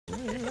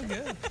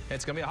good.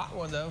 It's going to be a hot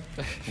one, though.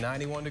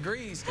 91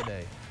 degrees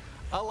today.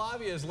 A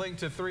lobbyist linked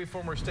to 3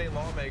 former state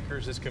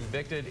lawmakers is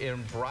convicted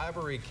in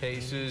bribery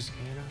cases.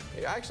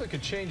 He actually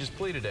could change his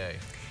plea today.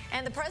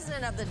 And the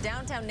president of the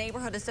Downtown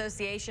Neighborhood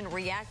Association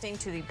reacting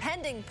to the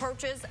pending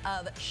purchase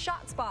of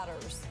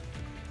ShotSpotters.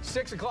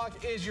 6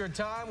 o'clock is your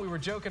time. We were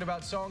joking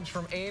about songs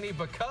from Annie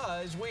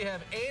because we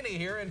have Annie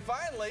here, and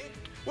finally,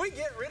 we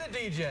get rid of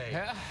DJ.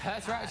 Yeah,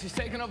 that's right. She's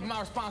taking over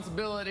my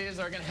responsibilities,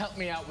 or going to help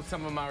me out with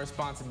some of my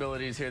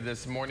responsibilities here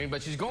this morning.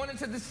 But she's going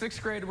into the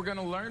 6th grade. We're going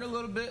to learn a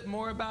little bit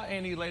more about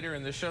Annie later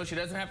in the show. She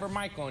doesn't have her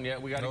mic on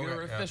yet. We got to get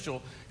her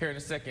official here in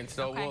a second.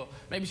 So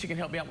maybe she can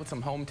help me out with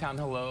some hometown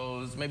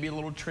hellos, maybe a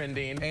little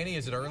trending. Annie,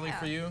 is it early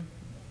for you?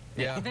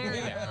 Yeah. All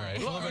right. A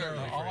little bit early.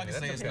 All I can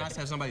say is nice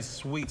to have somebody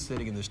sweet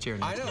sitting in this chair.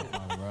 I know.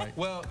 Right?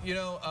 Well, you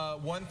know,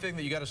 one thing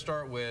that you got to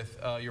start with,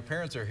 your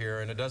parents are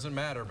here, and it doesn't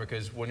matter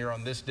because when you're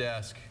on this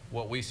desk,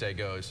 what we say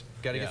goes.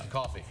 Got to get some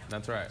coffee.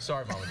 That's right.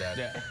 Sorry, Mom and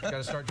Dad. Got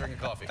to start drinking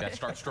coffee. Got to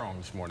start strong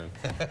this morning.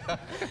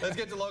 Let's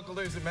get to local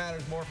news that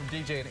matters. More from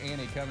DJ and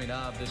Annie coming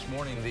up this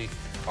morning. The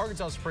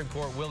Arkansas Supreme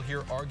Court will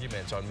hear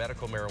arguments on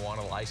medical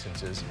marijuana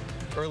licenses.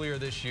 Earlier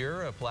this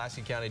year, a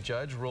Pulaski County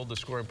judge ruled the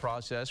scoring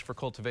process for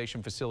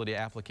cultivation facility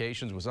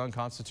applications was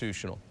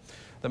unconstitutional.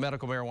 The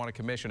Medical Marijuana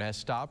Commission has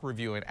stopped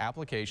reviewing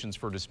applications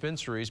for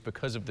dispensaries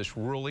because of this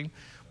ruling.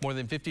 More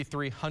than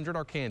 5,300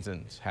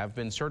 Arkansans have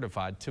been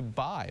certified to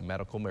buy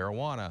medical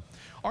marijuana.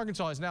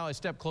 Arkansas is now a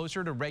step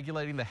closer to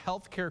regulating the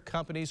healthcare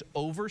companies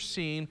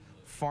overseeing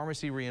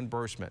pharmacy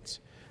reimbursements.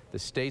 The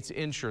state's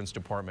insurance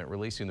department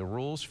releasing the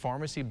rules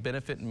pharmacy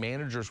benefit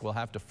managers will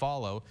have to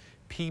follow.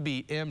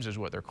 PBMs is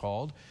what they're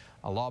called.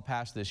 A law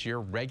passed this year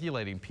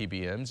regulating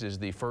PBMs is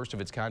the first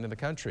of its kind in the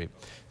country.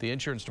 The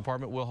insurance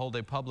department will hold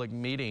a public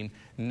meeting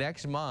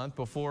next month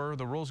before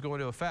the rules go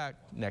into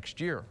effect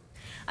next year.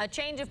 A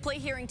change of plea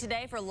hearing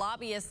today for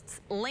lobbyists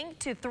linked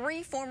to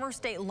 3 former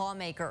state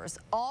lawmakers,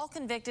 all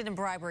convicted in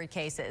bribery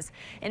cases.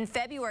 In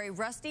February,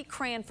 Rusty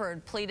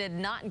Cranford pleaded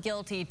not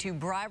guilty to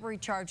bribery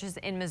charges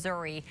in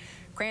Missouri.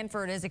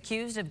 Cranford is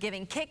accused of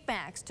giving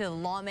kickbacks to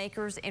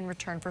lawmakers in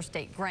return for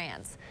state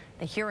grants.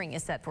 The hearing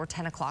is set for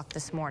 10 o'clock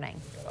this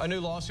morning. A new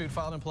lawsuit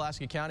filed in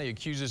Pulaski County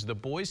accuses the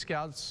Boy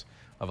Scouts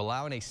of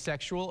allowing a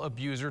sexual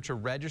abuser to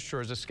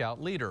register as a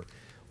scout leader.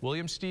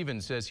 William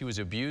Stevens says he was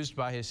abused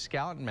by his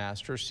scout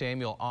master,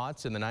 Samuel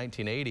Otts, in the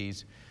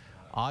 1980s.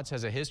 Otts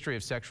has a history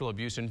of sexual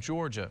abuse in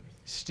Georgia.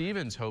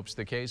 Stevens hopes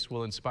the case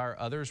will inspire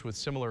others with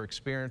similar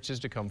experiences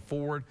to come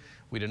forward.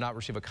 We did not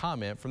receive a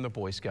comment from the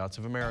Boy Scouts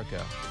of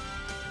America.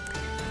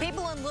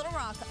 People in Little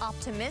Rock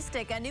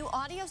optimistic a new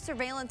audio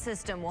surveillance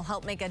system will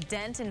help make a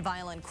dent in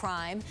violent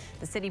crime.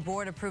 The city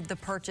board approved the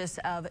purchase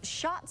of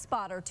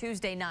ShotSpotter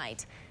Tuesday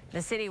night.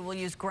 The city will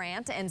use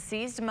grant and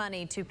seized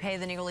money to pay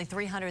the nearly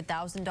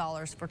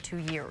 $300,000 for 2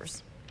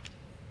 years.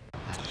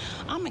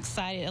 I'm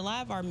excited. A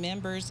lot of our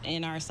members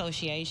in our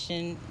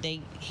association, they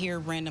hear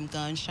random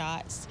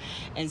gunshots,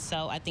 and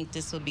so I think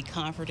this will be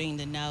comforting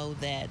to know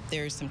that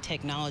there's some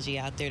technology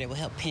out there that will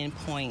help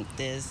pinpoint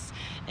this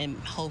and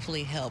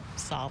hopefully help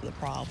solve the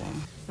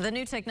problem. The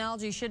new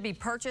technology should be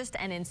purchased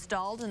and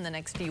installed in the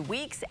next few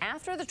weeks.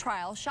 After the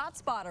trial,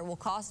 ShotSpotter will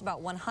cost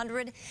about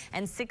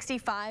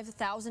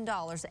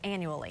 $165,000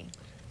 annually.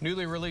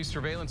 Newly released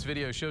surveillance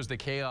video shows the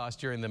chaos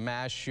during the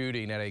mass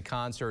shooting at a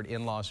concert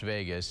in Las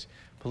Vegas.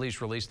 Police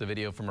released the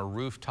video from a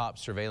rooftop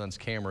surveillance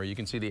camera. You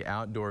can see the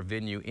outdoor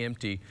venue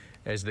empty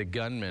as the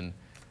gunman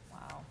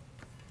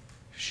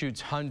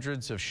shoots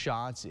hundreds of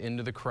shots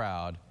into the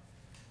crowd.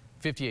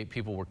 58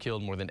 people were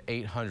killed, more than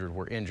 800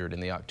 were injured in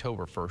the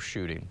October 1st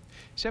shooting.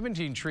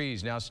 17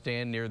 trees now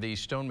stand near the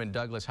Stoneman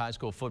Douglas High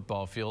School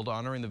football field,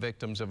 honoring the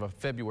victims of a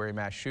February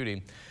mass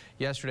shooting.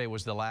 Yesterday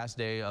was the last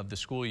day of the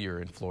school year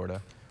in Florida.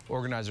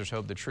 Organizers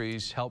hope the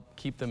trees help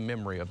keep the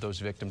memory of those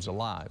victims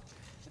alive.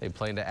 They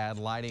plan to add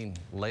lighting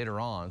later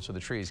on so the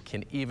trees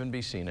can even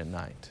be seen at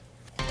night.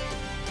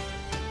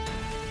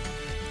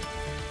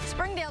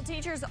 Springdale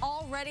teachers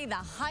already the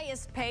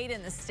highest paid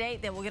in the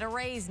state. They will get a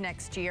raise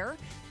next year.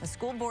 The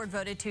school board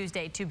voted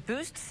Tuesday to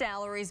boost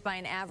salaries by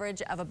an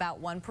average of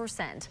about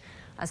 1%.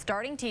 A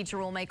starting teacher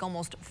will make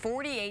almost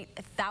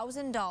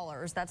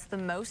 $48,000. That's the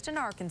most in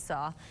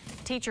Arkansas.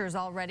 Teachers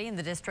already in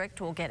the district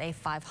will get a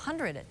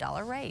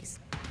 $500 raise.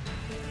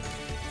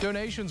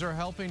 Donations are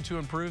helping to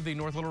improve the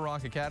North Little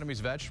Rock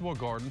Academy's vegetable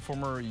garden.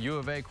 Former U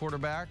of A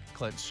quarterback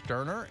Clint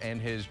Sterner and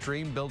his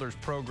Dream Builders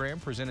program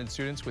presented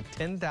students with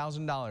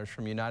 $10,000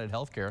 from United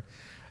Healthcare.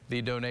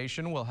 The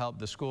donation will help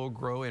the school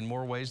grow in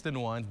more ways than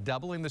one,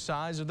 doubling the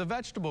size of the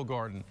vegetable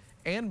garden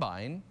and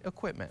buying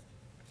equipment.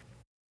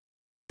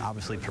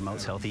 Obviously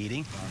promotes healthy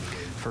eating.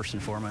 First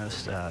and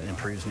foremost,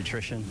 improves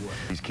nutrition.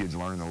 These kids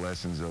learn the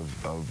lessons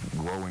of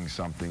growing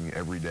something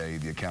every day,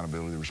 the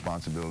accountability, the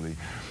responsibility,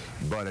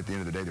 but at the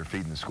end of the day, they're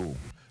feeding the school.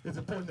 It's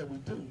important that we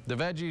do. The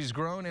veggies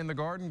grown in the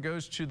garden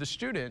goes to the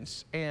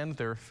students and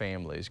their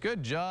families.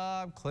 Good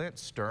job, Clint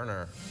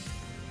Sterner.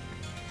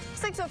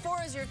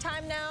 6:04 is your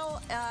time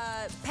now.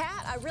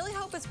 Pat, I really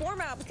hope it's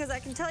warm out because I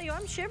can tell you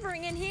I'm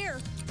shivering in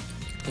here.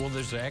 Well,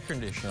 there's air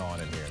conditioner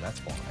on in here. That's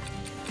why.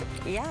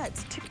 Yeah,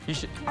 it's too. You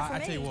should. I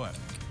tell you what.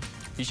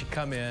 You should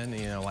come in,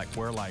 you know, like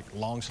wear like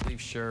long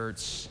sleeve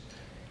shirts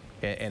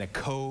and a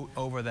coat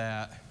over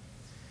that,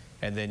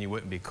 and then you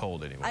wouldn't be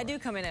cold anymore. I do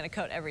come in a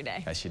coat every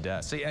day. Yes, she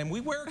does. See, and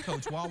we wear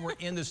coats while we're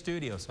in the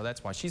studio, so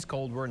that's why she's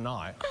cold, we're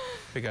not,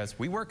 because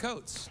we wear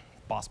coats.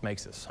 Boss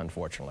makes us,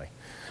 unfortunately.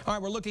 All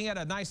right, we're looking at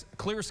a nice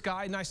clear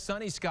sky, nice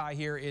sunny sky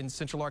here in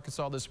Central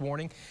Arkansas this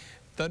morning.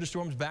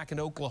 Thunderstorms back in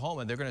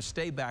Oklahoma. They're going to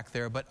stay back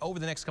there, but over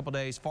the next couple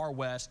days, far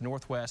west,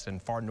 northwest,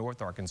 and far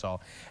north Arkansas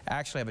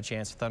actually have a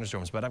chance of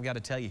thunderstorms. But I've got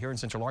to tell you, here in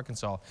Central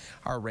Arkansas,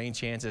 our rain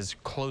chance is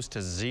close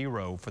to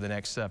 0 for the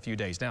next few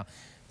days. Now,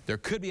 there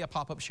could be a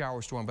pop-up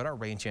shower storm, but our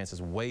rain chance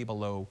is way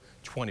below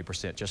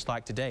 20%, just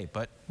like today.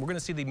 But we're going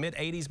to see the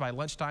mid-80s by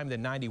lunchtime,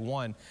 then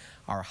 91,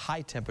 our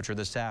high temperature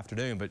this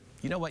afternoon. But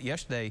you know what?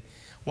 Yesterday,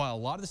 while a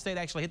lot of the state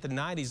actually hit the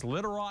 90s,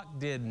 Little Rock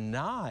did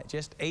not.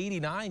 Just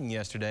 89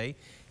 yesterday.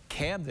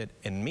 Camden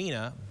and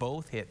Mena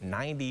both hit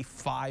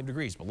 95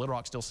 degrees, but Little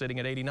Rock still sitting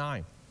at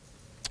 89.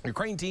 Your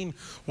Crane team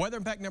weather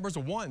impact numbers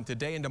are 1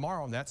 today and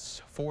tomorrow, and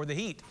that's for the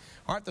heat.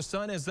 All right, the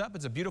sun is up.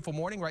 It's a beautiful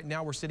morning. Right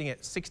now we're sitting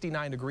at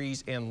 69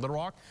 degrees in Little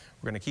Rock.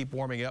 We're going to keep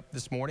warming up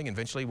this morning.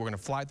 Eventually we're going to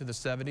fly through the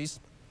 70s.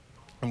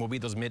 And we'll be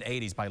those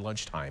mid-80s by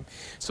lunchtime.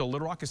 So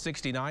Little Rock is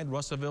 69,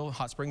 Russellville,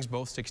 Hot Springs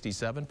both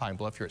 67, Pine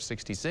Bluff here at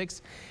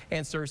 66,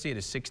 and Searcy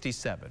is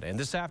 67. And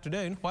this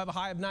afternoon we'll have a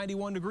high of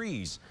 91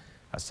 degrees.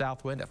 A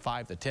south wind at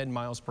 5 to 10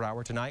 miles per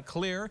hour tonight.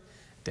 Clear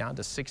down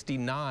to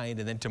 69.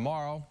 And then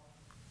tomorrow,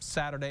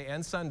 Saturday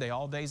and Sunday,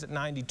 all days at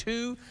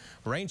 92.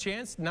 Rain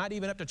chance not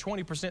even up to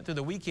 20% through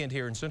the weekend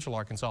here in Central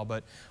Arkansas.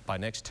 But by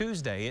next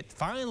Tuesday, it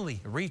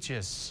finally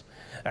reaches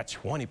that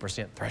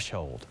 20%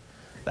 threshold.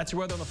 That's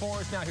your weather on the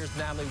forest. Now here's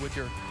Natalie with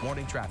your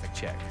morning traffic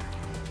check.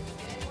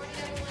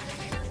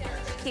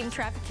 Team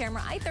traffic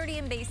camera, I-30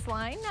 and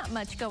Baseline. Not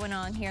much going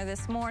on here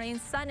this morning.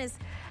 Sun is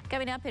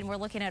coming up, and we're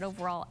looking at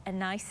overall a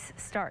nice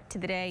start to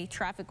the day.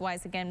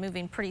 Traffic-wise, again,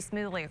 moving pretty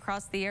smoothly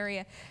across the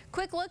area.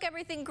 Quick look,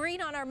 everything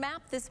green on our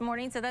map this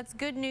morning, so that's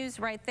good news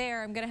right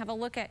there. I'm going to have a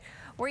look at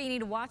where you need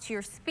to watch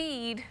your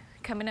speed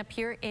coming up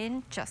here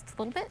in just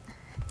a little bit.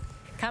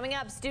 Coming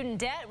up, student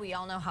debt. We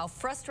all know how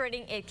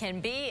frustrating it can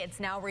be. It's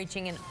now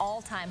reaching an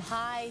all-time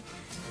high,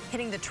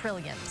 hitting the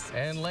trillions.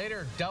 And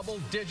later,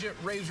 double-digit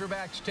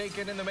Razorbacks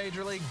taken in the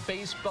Major League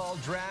Baseball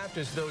draft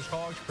as those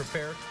Hogs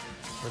prepare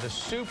for the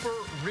Super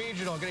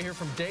Regional. Going to hear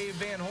from Dave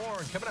Van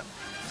Horn coming up.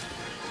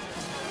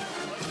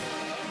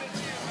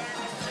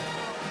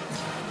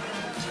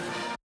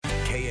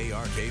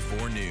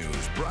 KARK4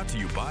 News, brought to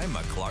you by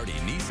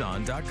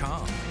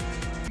McClartyNissan.com.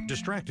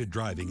 Distracted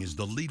driving is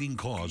the leading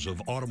cause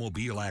of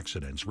automobile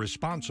accidents,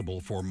 responsible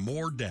for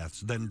more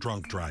deaths than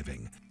drunk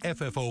driving.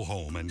 FFO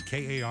Home and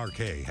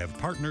KARK have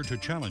partnered to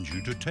challenge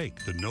you to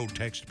take the No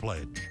Text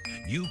Pledge.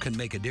 You can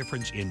make a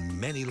difference in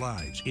many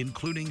lives,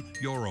 including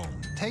your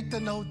own. Take the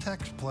No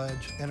Text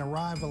Pledge and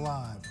arrive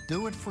alive.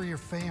 Do it for your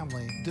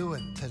family. Do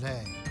it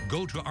today.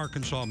 Go to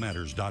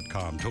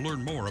ArkansasMatters.com to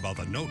learn more about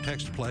the No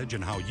Text Pledge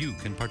and how you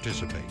can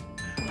participate.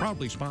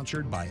 Proudly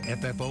sponsored by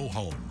FFO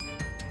Home.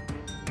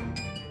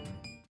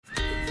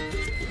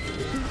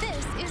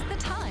 This is the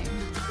time.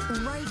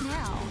 Right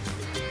now.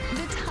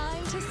 The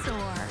time to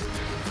soar.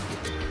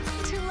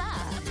 To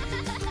laugh.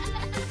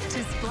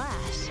 To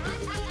splash.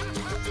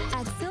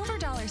 At Silver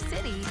Dollar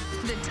City,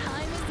 the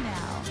time is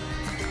now.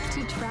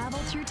 To travel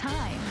through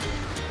time.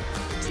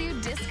 To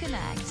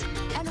disconnect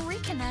and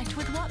reconnect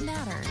with what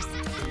matters.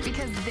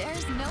 Because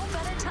there's no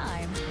better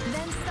time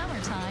than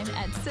summertime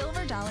at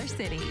Silver Dollar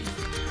City.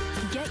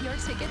 Get your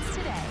tickets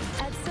today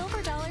at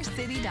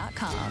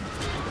silverdollarcity.com.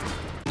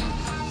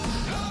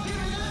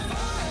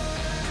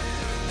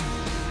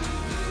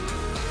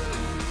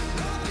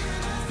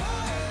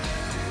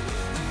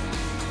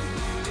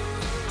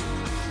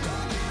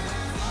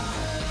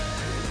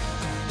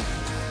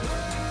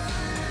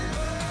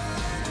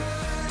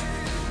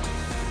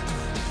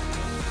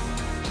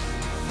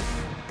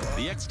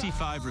 The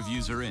XT5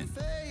 reviews are in.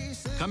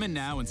 Come in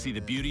now and see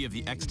the beauty of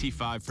the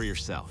XT5 for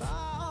yourself.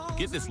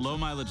 Get this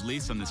low-mileage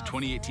lease on this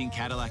 2018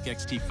 Cadillac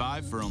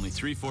XT5 for only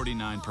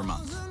 $349 per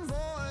month.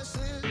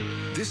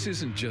 This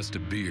isn't just a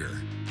beer.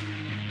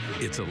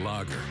 It's a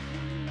lager.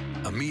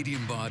 A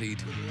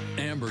medium-bodied,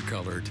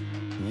 amber-colored,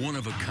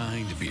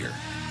 one-of-a-kind beer.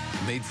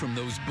 Made from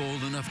those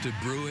bold enough to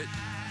brew it,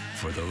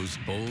 for those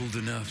bold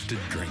enough to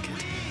drink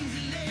it.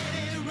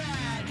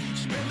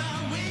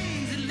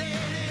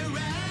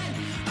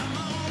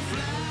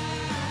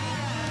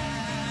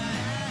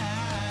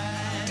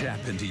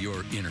 Tap into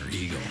your inner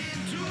eagle.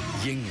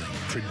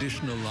 Yingling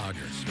Traditional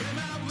Lager.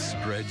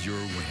 Spread your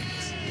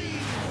wings.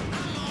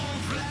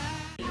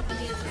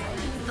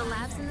 The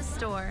lab's in the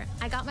store.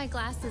 I got my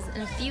glasses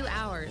in a few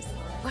hours.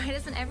 Why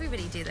doesn't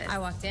everybody do this? I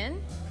walked in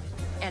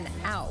and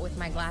out with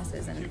my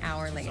glasses an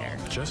hour later.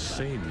 Just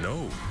say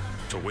no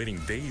to waiting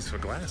days for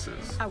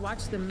glasses. I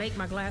watched them make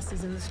my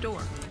glasses in the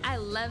store. I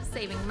love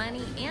saving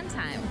money and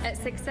time. At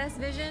Success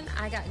Vision,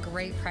 I got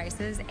great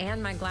prices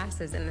and my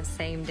glasses in the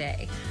same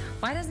day.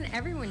 Why doesn't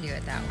everyone do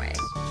it that way?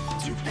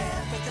 You pay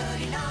for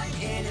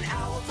 $39 in an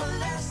hour for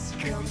less.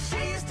 Come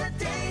seize the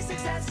day,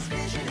 success is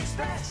Vision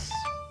Express.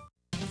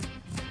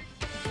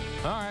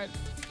 All right.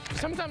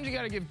 Sometimes you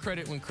got to give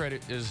credit when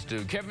credit is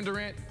due. Kevin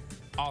Durant,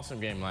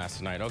 awesome game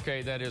last night.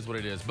 Okay, that is what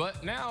it is.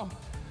 But now,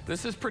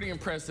 this is pretty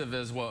impressive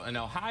as well. An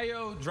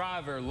Ohio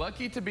driver,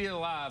 lucky to be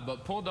alive,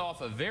 but pulled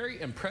off a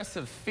very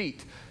impressive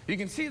feat. You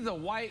can see the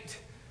white,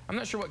 I'm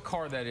not sure what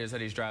car that is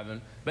that he's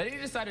driving, but he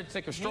decided to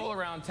take a stroll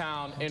around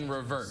town in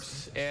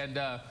reverse. And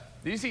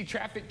you see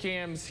traffic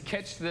cams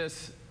catch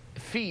this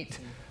feat.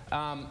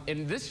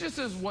 And this just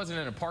wasn't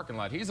in a parking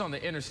lot. He's on the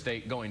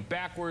interstate going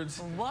backwards.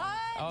 What?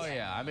 Oh,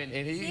 yeah. I mean,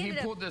 and he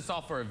pulled this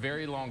off for a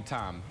very long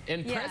time.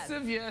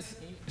 Impressive, yes.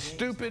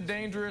 Stupid,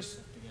 dangerous,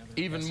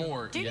 even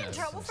more. Did you get in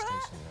trouble for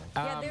that?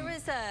 Yeah, there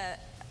was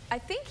I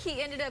think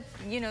he ended up,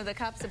 the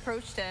cops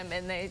approached him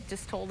and they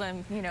just told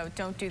him,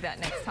 don't do that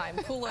next time.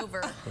 Pull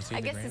over. I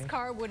guess his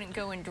car wouldn't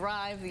go and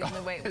drive. The only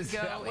way it would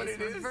go is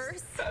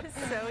reverse. So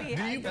he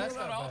do you pull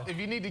that off if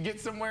you need to get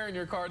somewhere and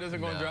your car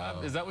doesn't go and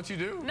drive? Is that what you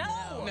do?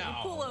 No. You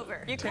pull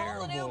over. You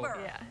call an Uber.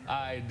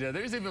 Yeah.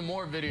 There's even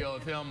more video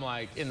of him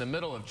in the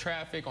middle of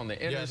traffic on the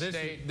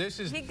interstate. Yeah, this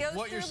is he goes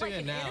what you're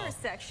seeing now.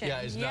 Intersection. Yeah,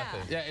 it's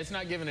nothing. Yeah, it's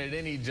not giving it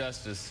any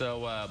justice.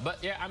 So, but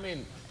yeah, I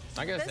mean,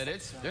 like I said,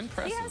 it's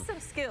impressive. He has some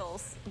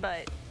skills,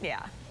 but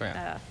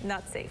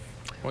not safe.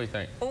 What do you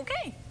think?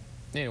 Okay.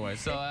 Anyway,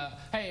 so,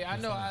 hey, I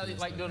know I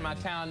like doing my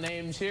town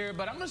names here,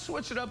 but I'm going to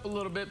switch it up a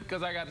little bit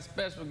because I got a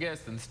special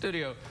guest in the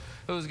studio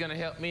who's going to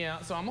help me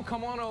out. So I'm going to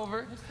come on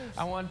over.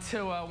 I want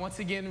to, once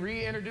again,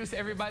 reintroduce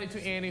everybody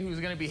to Annie, who's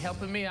going to be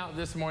helping me out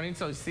this morning.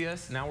 So you see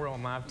us, now we're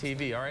on live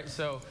TV, all right?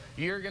 So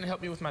you're going to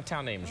help me with my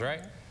town names, right?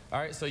 All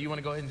right, so you want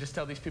to go ahead and just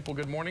tell these people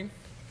good morning?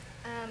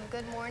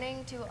 Good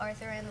morning to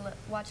Arthur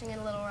watching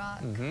in Little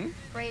Rock,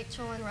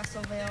 Rachel in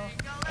Russellville,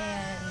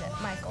 and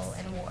Michael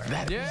in Ward.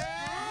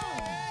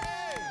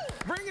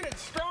 Bringing it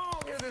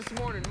strong here this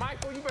morning.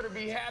 Michael, you better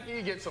be happy.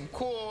 You get some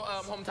cool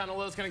hometown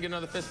alerts. Going to get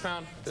another fist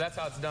pound. That's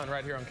how it's done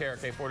right here on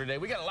KRK4 today.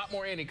 We got a lot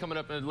more Annie coming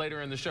up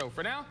later in the show.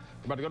 For now,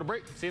 we're about to go to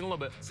break. See you in a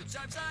little bit.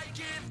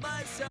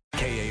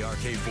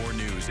 KARK4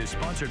 News is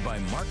sponsored by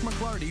Mark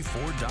McClarty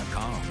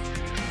Ford.com.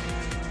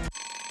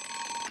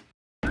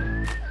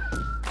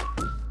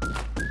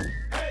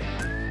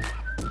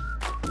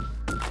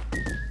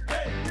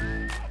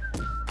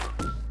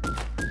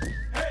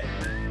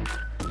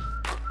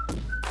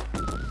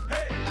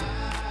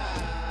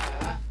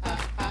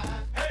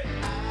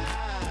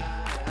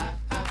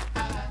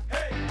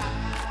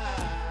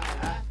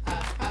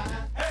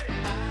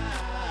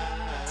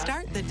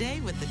 Start the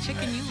day with the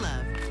chicken you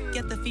love.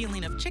 Get the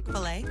feeling of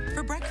Chick-fil-A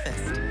for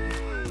breakfast.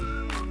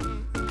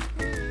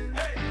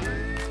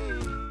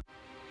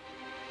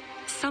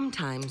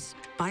 Sometimes,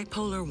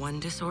 bipolar I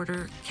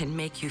disorder can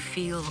make you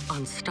feel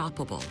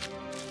unstoppable.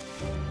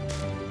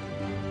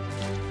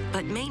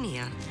 But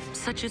mania,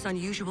 such as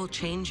unusual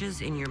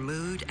changes in your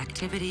mood,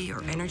 activity,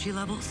 or energy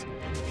levels,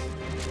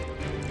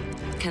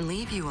 can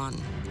leave you on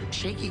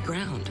shaky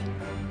ground.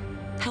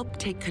 Help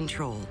take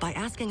control by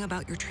asking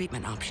about your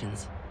treatment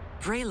options.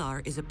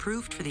 Vraylar is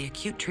approved for the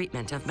acute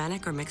treatment of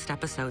manic or mixed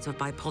episodes of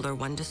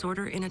bipolar I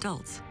disorder in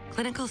adults.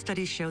 Clinical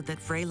studies showed that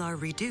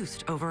Vraylar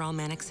reduced overall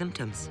manic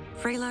symptoms.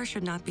 Vraylar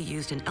should not be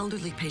used in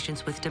elderly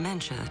patients with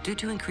dementia due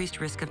to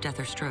increased risk of death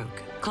or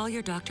stroke. Call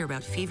your doctor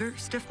about fever,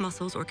 stiff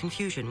muscles, or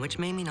confusion, which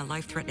may mean a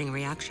life-threatening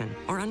reaction,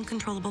 or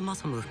uncontrollable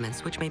muscle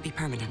movements, which may be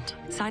permanent.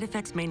 Side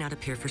effects may not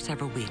appear for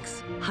several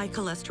weeks. High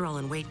cholesterol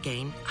and weight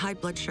gain, high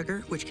blood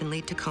sugar, which can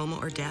lead to coma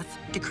or death,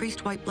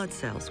 decreased white blood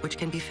cells, which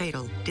can be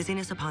fatal,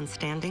 dizziness upon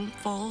standing,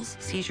 falls,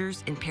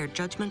 seizures, impaired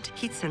judgment,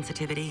 heat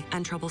sensitivity,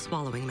 and trouble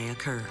swallowing may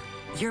occur.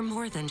 You're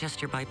more than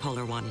just your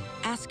bipolar I.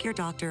 Ask your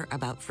doctor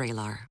about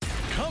Vraylar.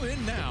 Come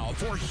in now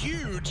for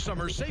huge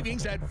summer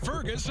savings at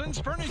Ferguson's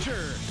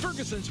Furniture.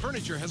 Ferguson's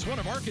Furniture has one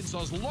of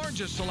Arkansas's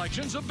largest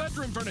selections of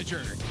bedroom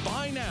furniture.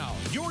 Buy now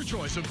your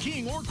choice of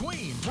king or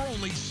queen for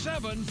only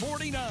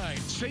 $749.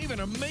 Save an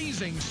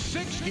amazing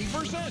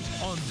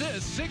 60% on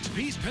this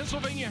 6-piece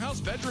Pennsylvania House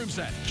bedroom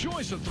set.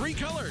 Choice of 3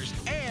 colors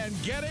and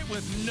get it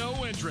with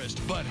no interest.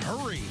 But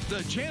hurry,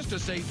 the chance to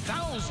save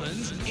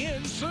thousands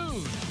ends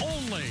soon.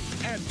 Only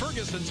at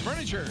Ferguson's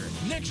Furniture,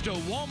 next to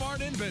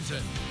Walmart in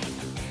Benton.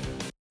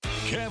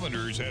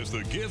 Cavender's has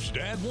the gifts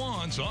Dad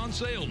wants on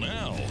sale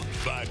now.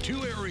 Buy 2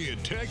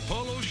 Ariat Tech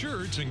polo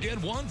shirts and get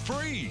 1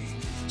 free.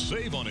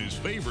 Save on his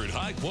favorite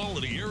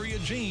high-quality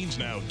Ariat jeans,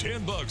 now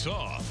 $10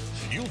 off.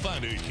 You'll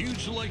find a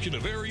huge selection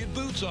of Ariat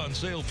boots on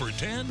sale for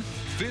 $10,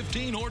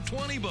 $15, or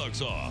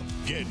 $20 off.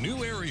 Get new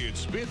Ariat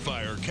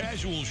Spitfire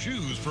casual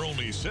shoes for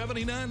only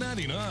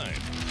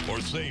 $79.99.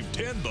 Or save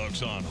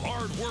 $10 on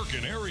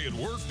hard-working Ariat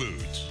work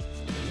boots.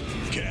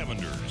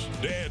 Cavender's,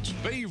 Dad's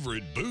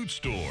favorite boot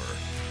store.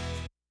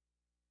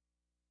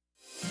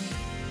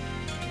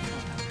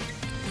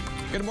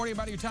 Good morning,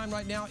 everybody. Your time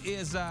right now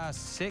is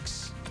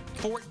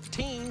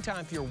 6:14.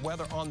 Time for your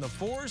weather on the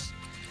 4s.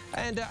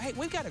 And hey,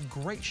 we've got a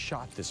great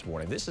shot this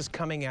morning. This is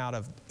coming out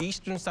of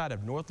eastern side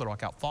of North Little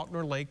Rock, out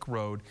Faulkner Lake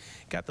Road.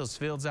 Got those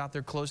fields out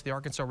there close to the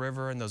Arkansas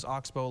River and those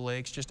Oxbow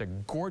Lakes. Just a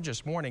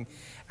gorgeous morning.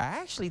 I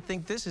actually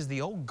think this is the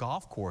old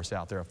golf course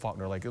out there at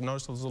Faulkner Lake. You'll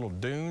notice those little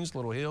dunes,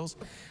 little hills.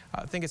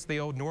 I think it's the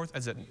old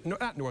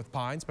not North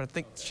Pines, but I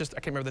think it's just,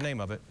 I can't remember the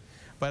name of it.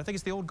 But I think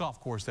it's the old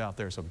golf course out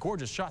there. So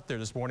gorgeous shot there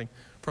this morning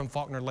from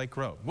Faulkner Lake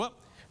Road. Well,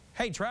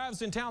 hey,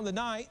 Trav's in town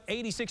tonight.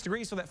 86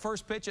 degrees for that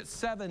first pitch at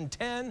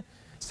 7:10.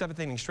 Seventh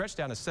inning stretch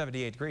down to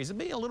 78 degrees. It'll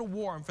be a little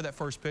warm for that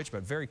first pitch,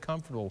 but very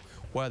comfortable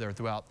weather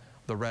throughout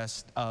the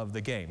rest of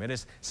the game. It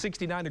is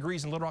 69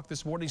 degrees in Little Rock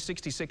this morning,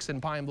 66 in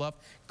Pine Bluff.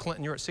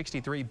 Clinton, you're at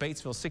 63.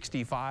 Batesville,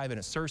 65. And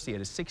at Searcy,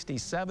 it is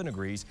 67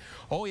 degrees.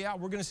 Oh, yeah,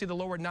 we're going to see the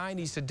lower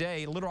 90s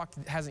today. Little Rock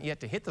hasn't yet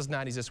to hit those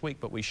 90s this week,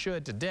 but we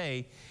should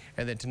today.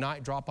 And then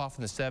tonight, drop off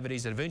in the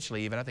 70s. And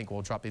eventually, even, I think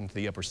we'll drop into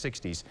the upper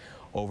 60s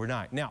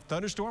overnight. Now,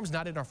 thunderstorms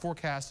not in our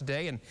forecast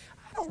today. And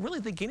I don't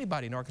really think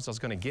anybody in Arkansas is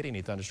going to get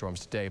any thunderstorms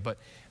today, but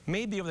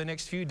maybe over the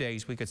next few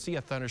days we could see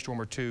a thunderstorm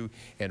or two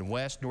in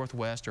west,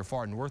 northwest, or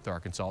far north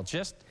Arkansas.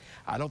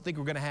 I don't think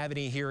we're going to have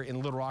any here in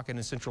Little Rock and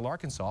in central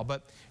Arkansas,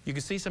 but you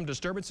can see some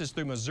disturbances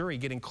through Missouri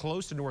getting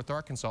close to North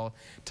Arkansas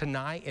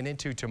tonight and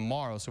into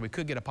tomorrow, so we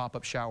could get a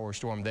pop-up shower or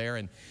storm there,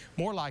 and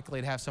more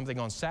likely to have something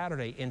on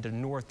Saturday into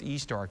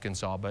northeast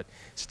Arkansas, but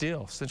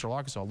still, central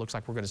Arkansas looks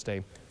like we're going to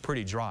stay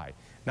pretty dry.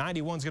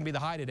 91 is going to be the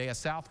high today, a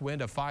south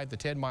wind of 5 to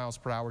 10 miles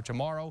per hour.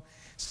 Tomorrow,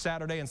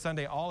 Saturday and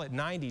Sunday, all at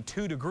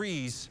 92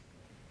 degrees.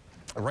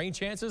 Rain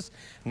chances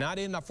not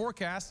in the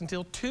forecast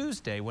until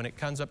Tuesday when it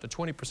comes up to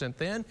 20%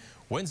 then.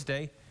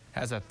 Wednesday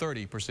has a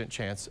 30%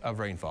 chance of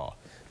rainfall.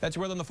 That's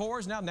your weather on the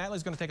 4s. Now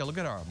Natalie's going to take a look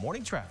at our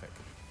morning traffic.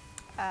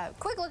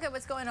 Quick look at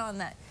what's going on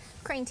that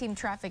Crane Team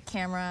traffic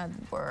camera.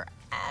 We're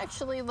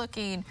actually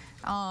looking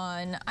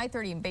on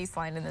I-30 and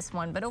Baseline in this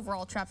one, but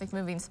overall traffic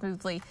moving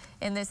smoothly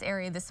in this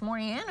area this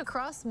morning and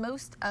across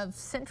most of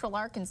central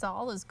Arkansas.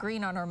 All is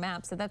green on our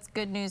map, so that's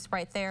good news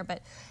right there.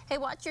 But hey,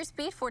 watch your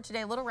speed for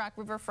today. Little Rock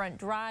Riverfront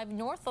Drive,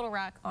 North Little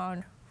Rock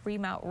on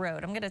Remount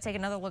Road. I'm going to take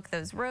another look at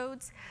those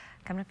roads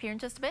coming up here in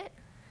just a bit.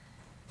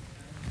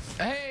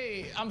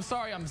 Hey, I'm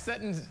sorry, I'm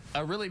setting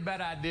a really bad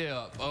idea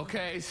up,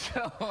 okay?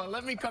 So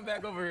let me come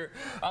back over here.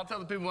 I'll tell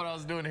the people what I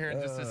was doing here in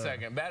just a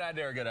second. Bad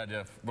idea or good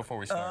idea before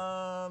we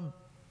start?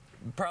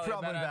 Probably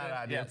a bad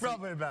idea. Yeah,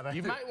 probably a bad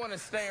idea. You might want to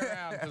stay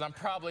around because I'm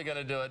probably going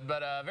to do it.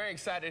 But very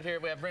excited here.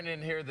 We have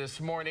Brendan here this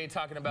morning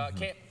talking about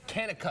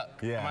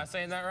Kanakuk. Yeah. Am I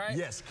saying that right?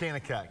 Yes,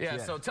 Kanakuk. Yeah,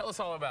 so tell us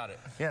all about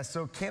it. Yeah,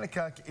 so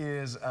Kanakuk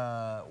is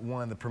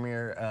one of the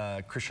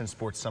premier Christian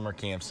sports summer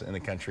camps in the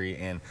country.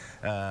 And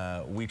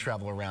we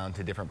travel around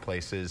to different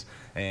places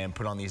and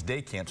put on these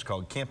day camps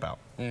called Camp Out.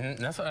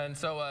 And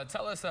so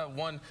tell us,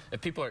 one, if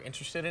people are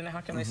interested in it,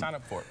 how can they sign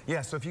up for it?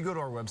 Yeah, so if you go to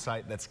our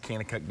website, that's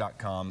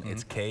kanakuk.com.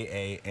 It's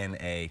KANAKUK.com.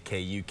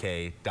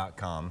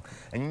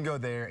 And you can go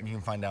there and you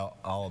can find out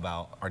all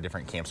about our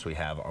different camps we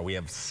have. We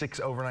have 6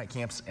 overnight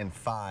camps and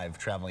 5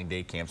 traveling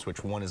day camps,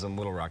 which one is in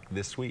Little Rock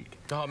this week.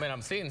 Oh, man,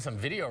 I'm seeing some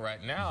video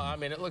right now. I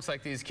mean, it looks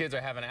like these kids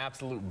are having an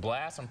absolute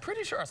blast. I'm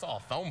pretty sure I saw a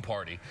foam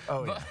party.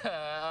 Oh, yeah.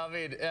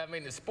 But, I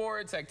mean, the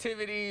sports,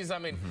 activities, I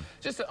mean,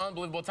 just an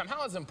unbelievable time.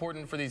 How is it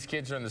important for these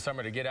kids during the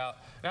summer to get out,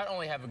 not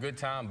only have a good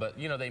time, but,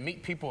 you know, they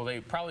meet people they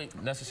probably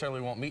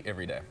necessarily won't meet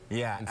every day.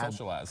 Yeah. And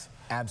socialize.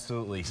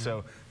 Absolutely.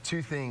 So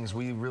 2 things.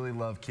 We really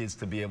love kids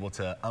to be able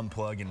to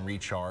unplug and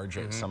recharge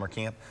at summer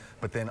camp,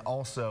 but then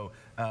also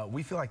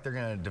we feel like they're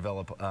going to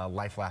develop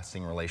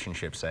life-lasting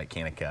relationships at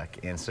Kanakuk.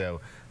 And so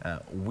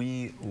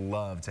we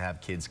love to have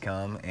kids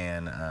come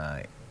and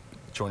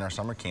join our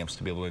summer camps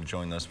to be able to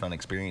join those fun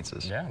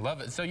experiences. Yeah, love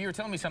it. So you were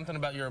telling me something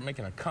about you're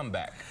making a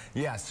comeback.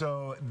 Yeah,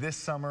 so this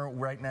summer,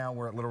 right now,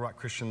 we're at Little Rock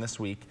Christian this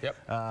week. Yep.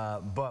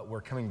 But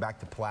we're coming back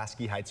to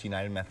Pulaski Heights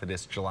United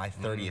Methodist July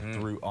 30th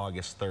through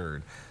August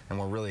 3rd. And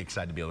we're really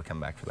excited to be able to come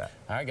back for that.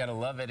 All right, gotta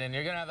love it. And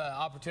you're gonna have an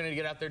opportunity to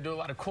get out there, do a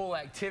lot of cool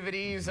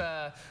activities.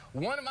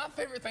 One of my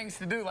favorite things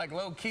to do, like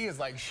low key, is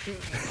like shooting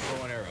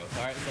bow and arrows.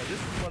 All right, so this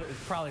is what is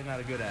probably not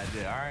a good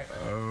idea. All right.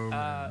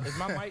 Is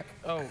my mic?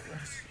 Oh.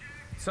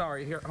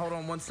 Sorry, here, hold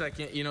on one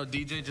second. You know,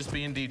 DJ just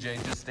being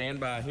DJ, just stand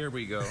by. Here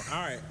we go.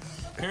 All right,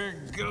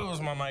 here goes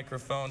my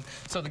microphone.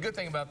 So the good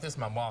thing about this,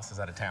 my boss is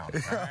out of town.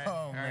 All right?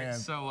 All right,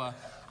 so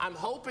I'm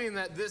hoping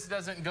that this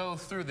doesn't go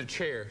through the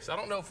chair. So I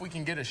don't know if we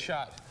can get a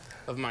shot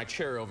of my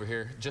chair over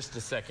here. Just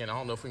a second. I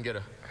don't know if we can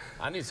get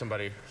I need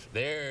somebody.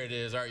 There it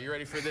is. All right, you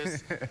ready for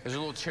this? There's a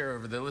little chair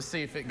over there. Let's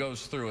see if it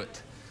goes through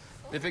it.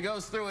 If it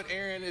goes through it,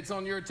 Aaron, it's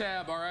on your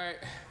tab, all right?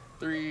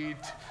 3, 2,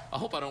 I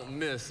hope I don't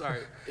miss. All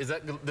right,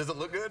 does it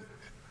look good?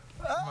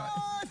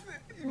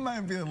 It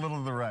might be a little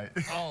to the right.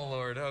 Oh,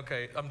 Lord.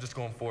 Okay, I'm just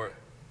going for it.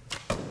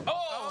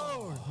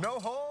 Oh! No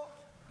hole?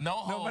 No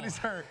hole. Nobody's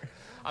hurt.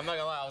 I'm not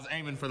gonna lie, I was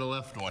aiming for the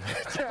left one.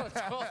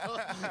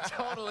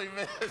 totally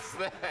missed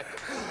that.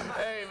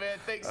 Hey, man,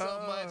 thanks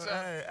so much.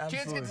 Hey,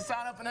 kids get to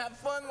sign up and have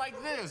fun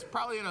like this.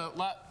 Probably in a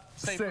lot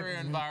safer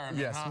environment.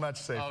 Yes, huh?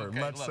 much safer, Okay,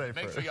 much love it.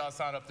 safer. Make sure y'all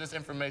sign up. This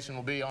information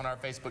will be on our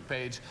Facebook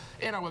page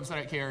and our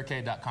website at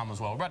krk.com as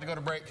well. We're about to go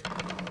to break.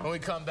 When we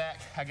come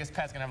back, I guess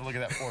Pat's going to have a look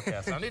at that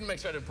forecast. I need to make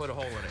sure I didn't put a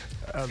hole in it.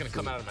 It's going to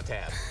come out of my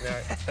tab. All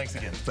right, thanks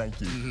again. Thank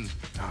you.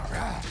 All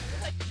right.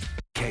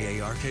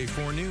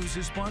 KARK4 News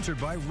is sponsored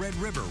by Red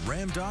River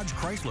Ram Dodge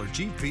Chrysler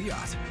Jeep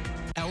Fiat.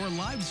 Our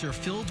lives are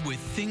filled with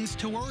things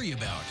to worry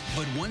about,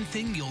 but one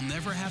thing you'll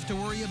never have to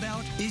worry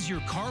about is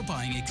your car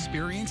buying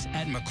experience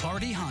at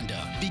McClarty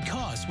Honda.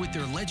 Because with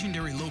their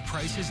legendary low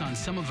prices on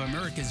some of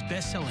America's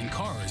best-selling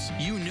cars,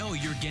 you know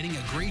you're getting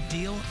a great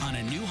deal on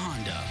a new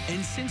Honda.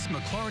 And since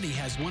McClarty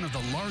has one of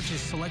the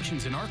largest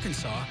selections in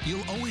Arkansas,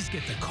 you'll always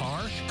get the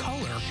car,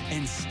 color,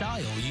 and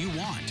style you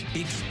want.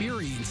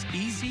 Experience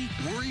easy,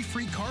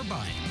 worry-free car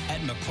buying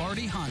at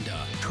McClarty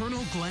Honda.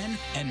 Colonel Glenn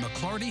and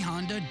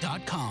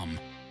McClartyHonda.com.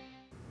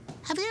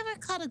 Have you ever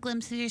caught a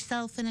glimpse of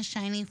yourself in a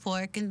shiny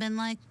fork and been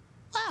like,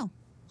 wow,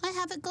 I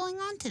have it going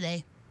on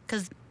today?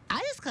 Because I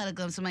just caught a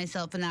glimpse of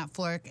myself in that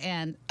fork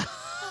and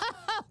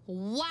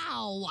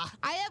wow,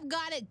 I have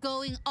got it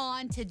going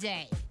on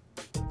today.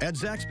 At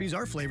Zaxby's,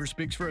 our flavor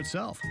speaks for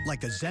itself,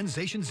 like the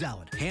Zensation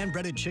Salad,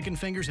 hand-breaded chicken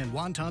fingers and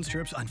wonton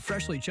strips on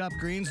freshly chopped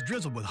greens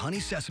drizzled with honey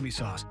sesame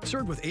sauce,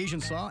 served with Asian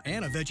slaw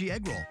and a veggie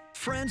egg roll.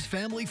 Friends,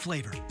 family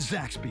flavored.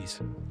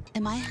 Zaxby's.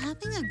 Am I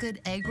having a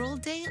good egg roll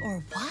day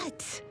or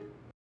what?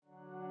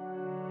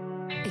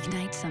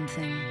 Ignite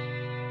something.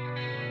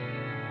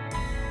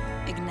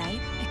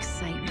 Ignite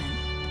excitement.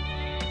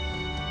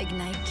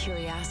 Ignite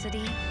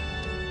curiosity,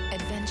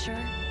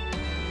 adventure,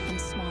 and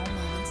small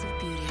moments of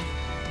beauty.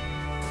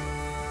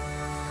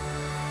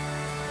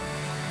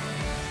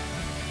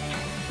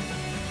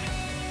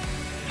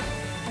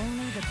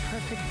 Only the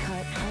perfect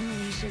cut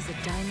unleashes a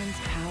diamond's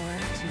power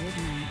to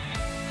ignite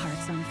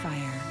hearts on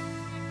fire.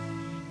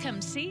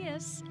 Come see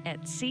us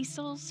at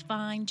Cecil's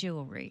Fine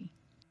Jewelry.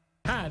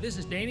 Hi, this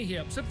is Danny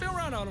Hips at Phil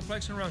Wright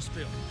Autoplex in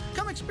Russellville.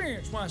 Come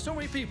experience why so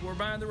many people are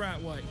buying the right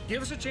way.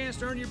 Give us a chance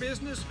to earn your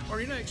business or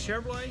your next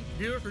Chevrolet,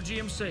 Buick, or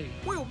GMC.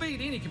 We will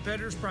beat any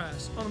competitor's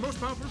price on the most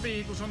popular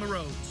vehicles on the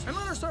roads. And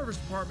let our service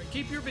department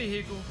keep your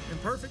vehicle in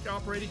perfect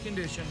operating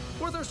condition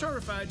with our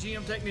certified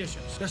GM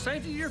technicians. The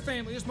safety of your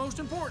family is most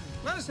important.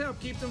 Let us help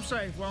keep them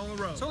safe while on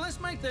the road. So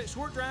let's make that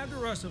short drive to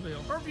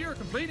Russellville or view our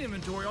complete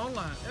inventory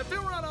online at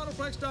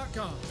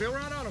PhilWrightAutoplex.com. Phil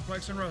Wright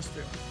Autoplex in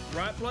Russellville.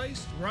 Right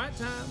place, right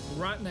time,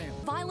 right now.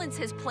 Violence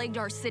has plagued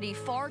our city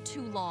far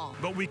too long.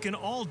 But we can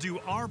all do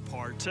our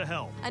part to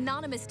help.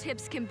 Anonymous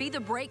tips can be the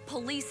break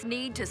police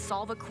need to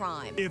solve a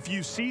crime. If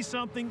you see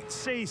something,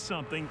 say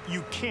something,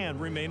 you can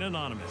remain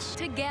anonymous.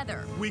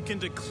 Together, we can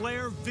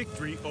declare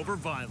victory over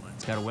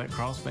violence. Got a wet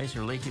crawl space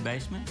or leaky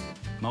basement?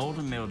 Mold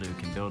and mildew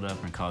can build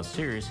up and cause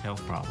serious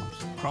health problems.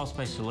 Crawl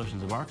Space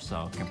Solutions of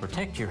Arkansas can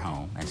protect your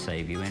home and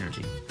save you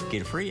energy.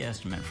 Get a free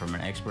estimate from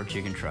an expert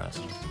you can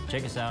trust.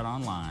 Check us out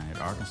online at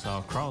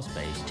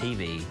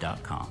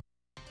ArkansasCrawlSpaceTV.com.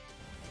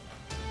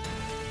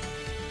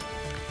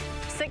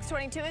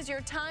 6:22 is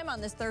your time on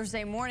this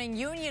Thursday morning.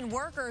 Union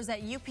workers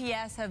at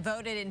UPS have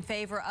voted in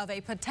favor of a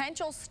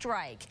potential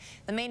strike.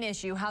 The main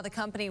issue, how the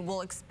company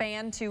will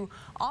expand to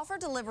offer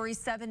deliveries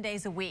 7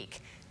 days a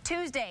week.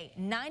 Tuesday,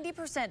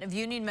 90% of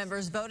union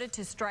members voted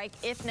to strike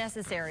if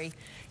necessary.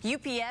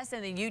 UPS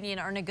and the union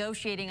are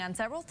negotiating on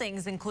several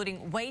things,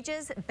 including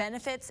wages,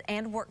 benefits,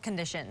 and work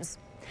conditions.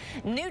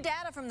 New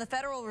data from the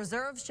Federal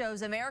Reserve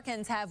shows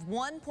Americans have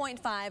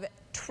 $1.5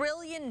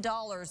 trillion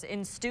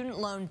in student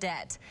loan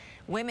debt.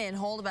 Women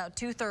hold about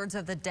 2/3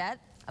 of the debt,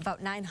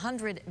 about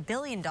 $900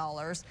 billion.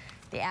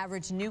 The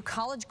average new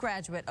college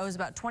graduate owes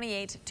about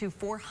 $28,000 to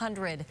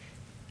 $400.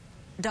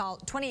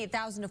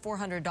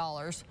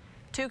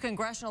 Two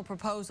congressional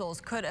proposals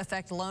could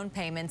affect loan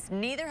payments.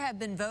 Neither have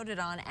been voted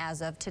on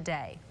as of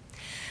today.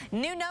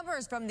 New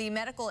numbers from the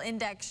medical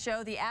index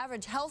show the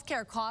average health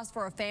care cost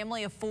for a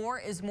family of 4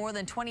 is more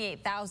than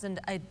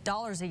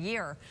 $28,000 a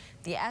year.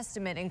 The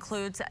estimate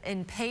includes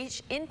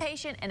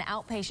inpatient and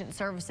outpatient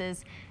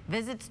services,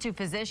 visits to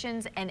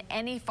physicians, and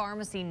any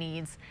pharmacy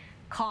needs.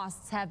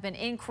 Costs have been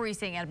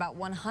increasing at about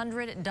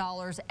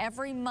 $100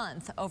 every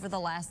month over the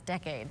last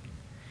decade.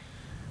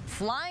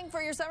 Flying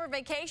for your summer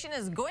vacation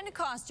is going to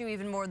cost you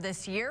even more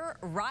this year.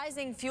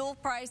 Rising fuel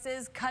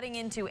prices cutting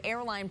into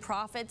airline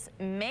profits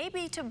may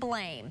be to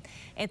blame.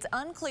 It's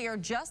unclear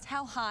just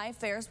how high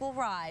fares will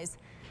rise.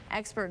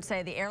 Experts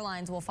say the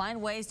airlines will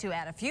find ways to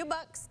add a few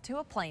bucks to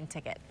a plane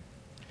ticket.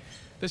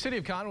 The city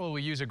of Conway will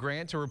use a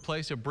grant to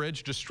replace a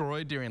bridge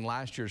destroyed during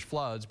last year's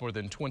floods. More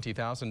than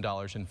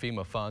 $20,000 in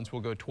FEMA funds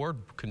will go toward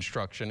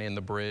construction in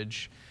the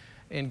bridge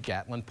in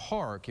Gatlin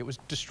Park. It was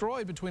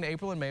destroyed between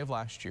April and May of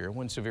last year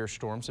when severe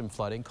storms and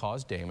flooding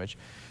caused damage.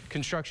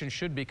 Construction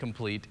should be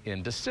complete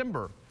in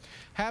December.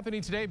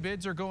 Happening today,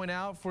 bids are going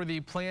out for the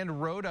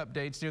planned road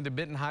updates near the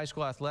Benton High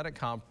School Athletic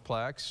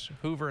Complex.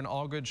 Hoover and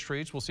Allgood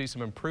streets will see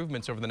some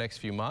improvements over the next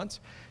few months.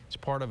 It's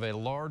part of a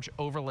large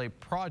overlay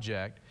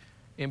project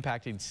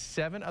impacting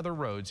 7 other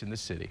roads in the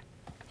city.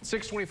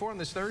 6:24 on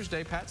this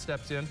Thursday, Pat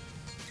steps in.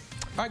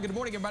 All right, good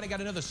morning, everybody. Got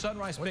another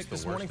sunrise pic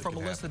this morning from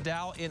Melissa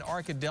Dow in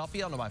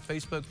Arkadelphia on my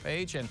Facebook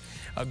page, and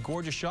a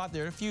gorgeous shot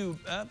there. A few,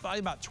 probably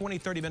about 20,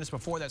 30 minutes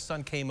before that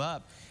sun came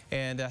up,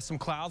 and some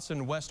clouds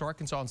in West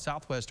Arkansas and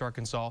Southwest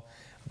Arkansas.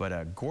 But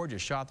a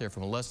gorgeous shot there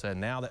from Melissa. And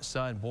now that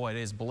sun, boy, it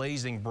is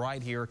blazing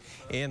bright here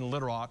in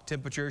Little Rock.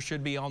 Temperatures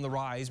should be on the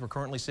rise. We're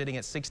currently sitting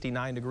at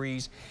 69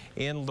 degrees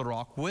in Little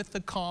Rock with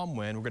the calm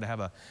wind. We're going to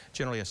have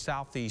generally a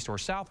southeast or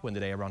south wind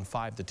today around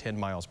 5 to 10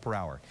 miles per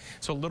hour.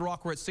 So Little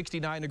Rock, we're at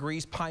 69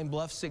 degrees. Pine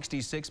Bluff,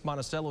 66.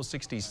 Monticello,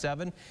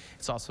 67.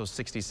 It's also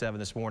 67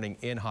 this morning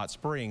in Hot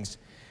Springs.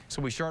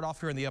 So we start off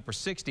here in the upper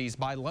 60s.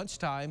 By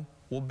lunchtime,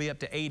 we'll be up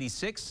to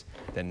 86,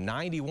 then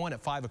 91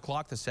 at 5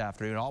 o'clock this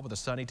afternoon, all with a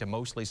sunny to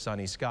mostly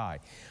sunny sky.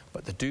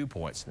 But the dew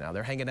points, now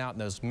they're hanging out in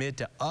those mid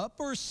to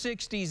upper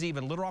 60s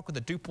even. Little Rock with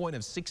a dew point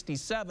of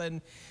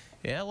 67.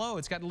 Yeah, low.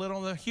 It's got a little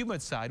on the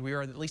humid side. We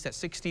are at least at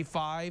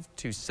 65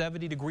 to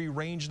 70 degree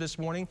range this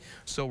morning.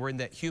 So we're in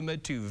that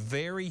humid to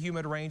very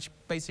humid range.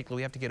 Basically,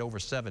 we have to get over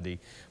 70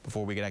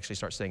 before we can actually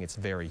start saying it's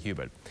very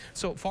humid.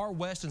 So far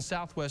west and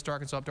southwest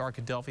Arkansas up to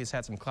Arkadelphia has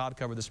had some cloud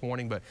cover this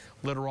morning, but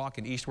Little Rock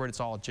and eastward, it's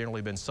all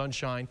generally been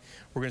sunshine.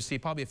 We're going to see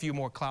probably a few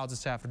more clouds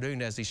this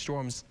afternoon as these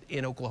storms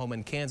in Oklahoma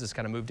and Kansas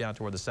kind of move down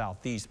toward the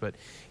southeast. But,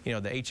 you know,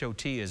 the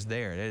HOT is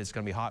there. It's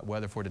going to be hot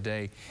weather for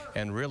today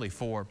and really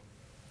for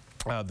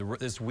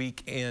this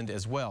weekend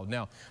as well.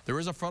 Now, there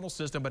is a frontal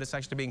system, but it's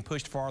actually being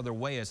pushed farther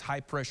away as high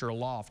pressure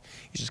aloft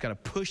is just kind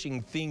of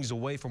pushing things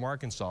away from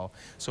Arkansas.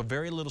 So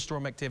very little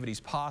storm activity is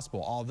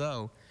possible,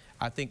 although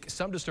I think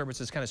some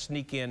disturbances kind of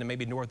sneak in, and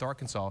maybe North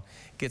Arkansas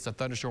gets a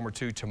thunderstorm or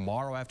two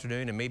tomorrow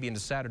afternoon, and maybe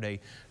into Saturday,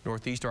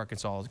 Northeast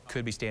Arkansas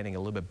could be standing a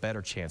little bit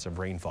better chance of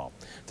rainfall.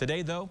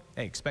 Today, though,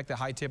 hey, expect the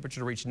high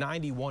temperature to reach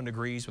 91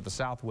 degrees with a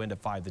south wind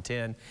at 5 to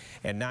 10,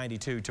 and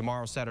 92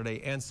 tomorrow,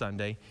 Saturday, and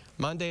Sunday.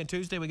 Monday and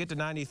Tuesday, we get to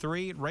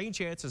 93. Rain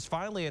chances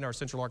finally in our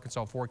Central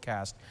Arkansas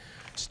forecast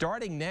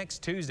starting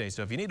next Tuesday.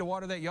 So if you need to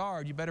water that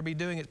yard, you better be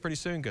doing it pretty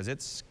soon because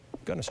it's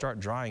going to start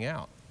drying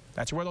out.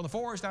 That's your weather on the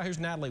 4s. Now here's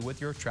Natalie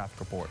with your traffic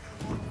report.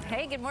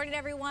 Hey, good morning,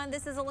 everyone.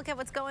 This is a look at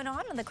what's going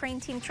on the Crane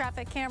Team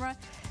traffic camera.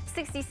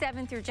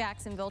 67 through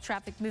Jacksonville,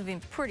 traffic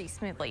moving pretty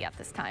smoothly at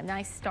this time.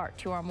 Nice start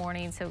to our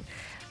morning. So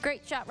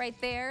great shot right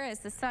there as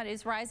the sun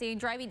is rising.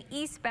 Driving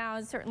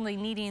eastbound, certainly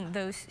needing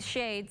those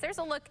shades. There's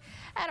a look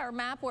at our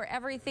map where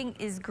everything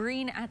is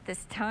green at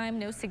this time.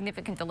 No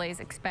significant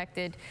delays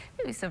expected.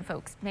 Maybe some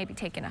folks maybe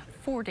taking a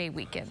 4-day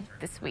weekend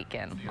this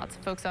weekend. Lots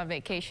of folks on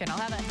vacation. I'll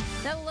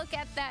have another look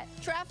at that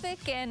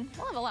traffic, and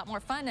we'll have a lot more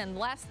fun in the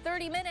last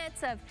 30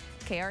 minutes of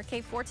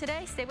KRK4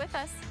 Today. Stay with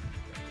us.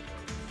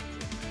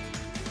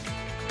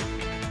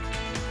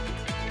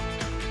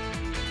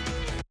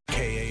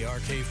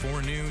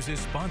 KARK4 News is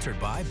sponsored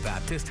by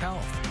Baptist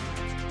Health.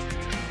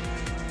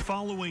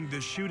 Following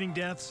the shooting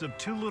deaths of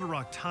 2 Little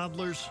Rock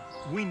toddlers,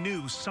 we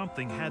knew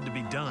something had to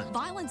be done.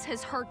 Violence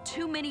has hurt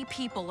too many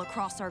people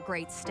across our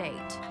great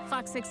state.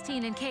 Fox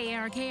 16 and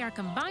KARK are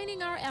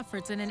combining our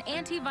efforts in an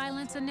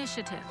anti-violence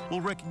initiative.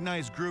 We'll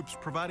recognize groups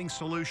providing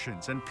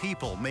solutions and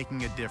people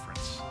making a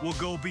difference. We'll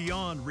go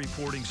beyond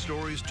reporting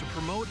stories to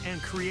promote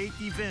and create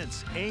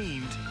events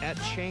aimed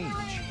at change.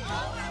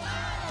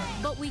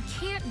 But we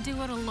can't do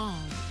it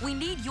alone. We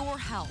need your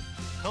help.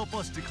 Help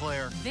us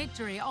declare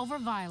victory over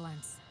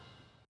violence.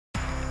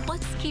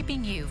 What's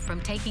keeping you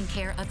from taking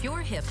care of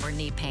your hip or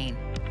knee pain?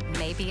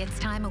 Maybe it's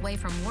time away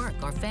from work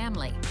or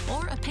family,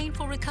 or a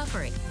painful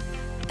recovery.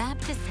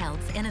 Baptist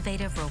Health's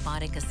innovative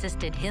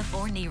robotic-assisted hip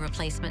or knee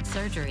replacement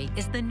surgery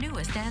is the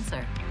newest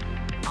answer,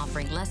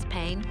 offering less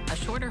pain, a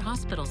shorter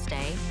hospital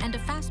stay, and a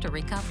faster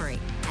recovery.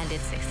 And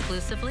it's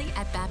exclusively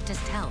at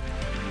Baptist Health.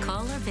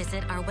 Call or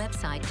visit our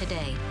website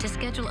today to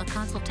schedule a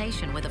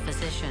consultation with a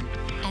physician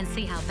and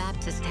see how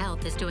Baptist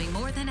Health is doing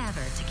more than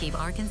ever to keep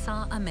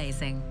Arkansas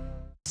amazing.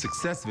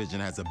 Success Vision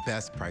has the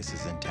best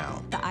prices in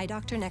town. The eye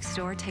doctor next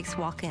door takes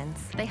walk-ins.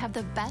 They have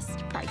the best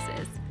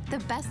prices, the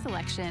best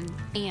selection,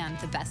 and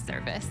the best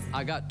service.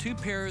 I got 2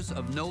 pairs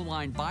of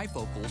no-line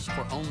bifocals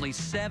for only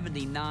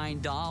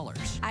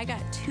 $79. I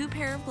got 2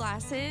 pair of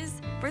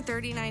glasses for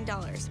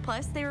 $39.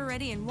 Plus, they were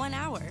ready in 1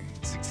 hour.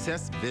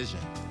 Success Vision.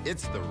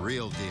 It's the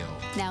real deal.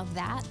 Now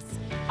that's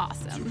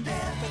awesome. You're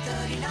there for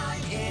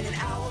 $39 in an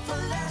hour for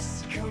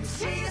less. Come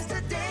see us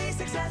today,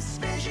 Success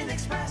Vision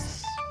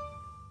Express.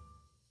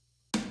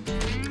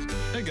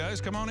 Hey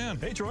guys, come on in.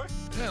 Hey Troy.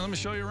 Yeah, let me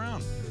show you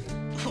around.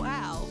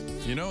 Wow.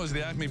 You know, as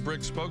the Acme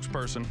Brick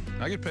spokesperson,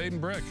 I get paid in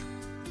brick.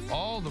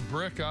 All the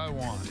brick I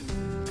want.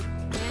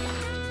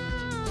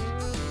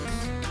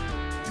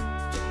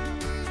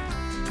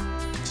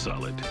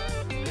 Solid.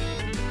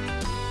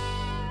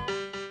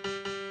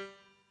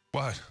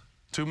 What?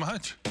 Too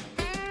much?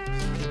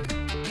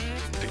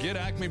 To get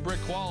Acme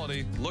Brick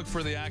quality, look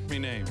for the Acme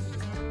name.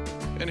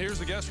 And here's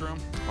the guest room.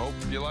 Hope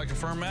you like a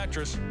firm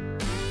mattress.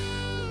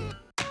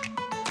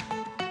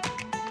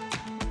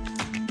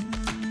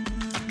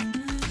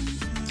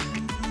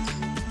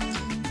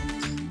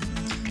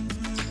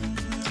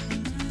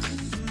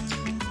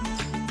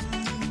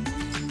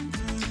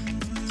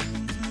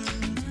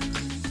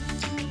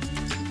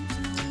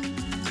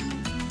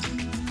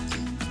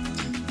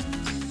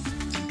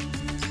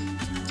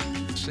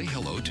 say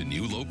hello to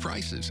new low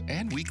prices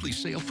and weekly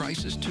sale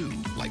prices too,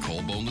 like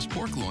whole boneless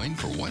pork loin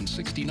for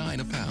 $1.69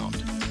 a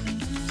pound.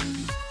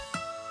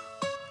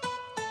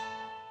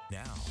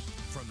 Now,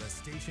 from the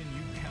station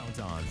you count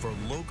on for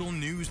local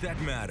news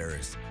that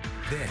matters,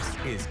 this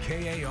is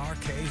KARK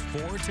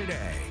 4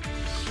 Today.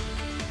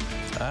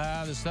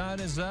 The sun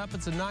is up.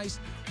 It's a nice,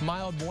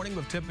 mild morning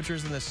with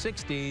temperatures in the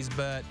 60s,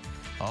 but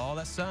all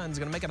that sun's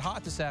going to make it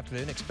hot this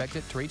afternoon. Expect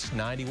it to reach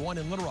 91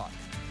 in Little Rock.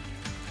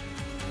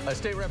 A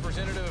state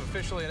representative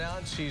officially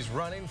announced she's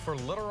running for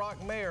Little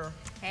Rock mayor.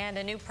 And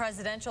a new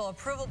presidential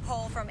approval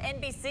poll from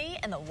NBC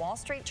and the Wall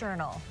Street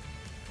Journal.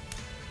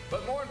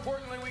 But more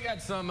importantly, we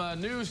got some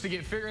news to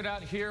get figured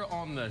out here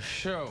on the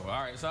show.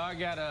 All right, so I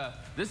got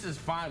this is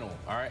final.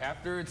 All right,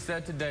 after it's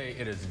said today,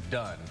 it is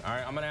done. All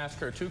right, I'm going to ask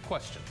her 2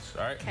 questions.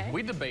 All right, okay.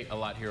 We debate a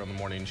lot here on the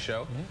morning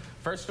show.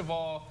 First of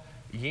all,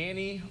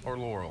 Yanny or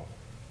Laurel?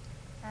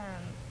 I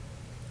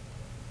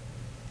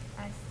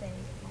say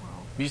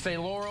Laurel. You say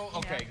Laurel?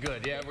 Okay,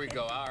 good. Yeah, we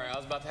go. All right, I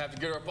was about to have to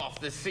get her up off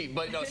this seat,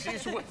 but no,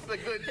 she's with the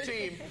good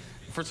team.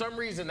 For some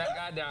reason, that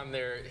guy down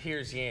there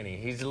here's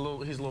Yanny. He's a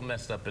little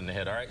messed up in the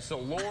head. All right, so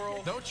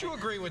Laurel. Don't you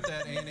agree with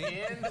that,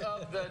 Annie? End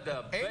of the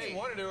debate. Annie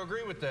wanted to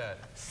agree with that.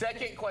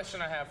 Second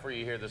question I have for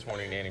you here this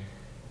morning, Annie.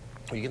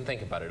 You can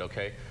think about it,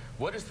 okay?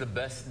 What is the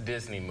best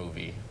Disney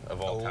movie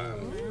of all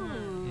time?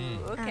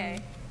 Ooh, okay.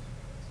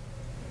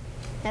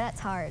 Yeah, that's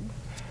hard.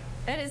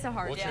 That is a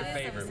hard. What's your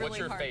favorite? Really What's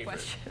your favorite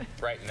question.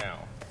 right now,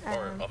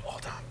 or of all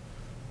time?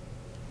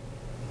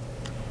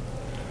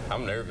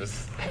 I'm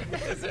nervous.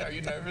 Are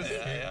you nervous?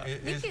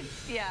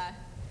 Yeah.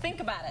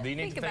 Think about it. Do you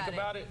need to think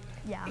about it?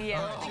 Yeah.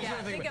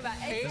 Think about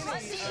it.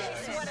 Let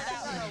DJ sweat it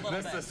out for a little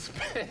bit. The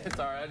suspense.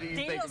 All right. You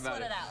think about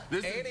sweat it. out.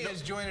 Annie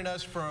is joining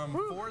us from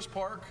Forest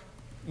Park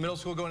Middle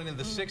School, going into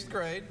the 6th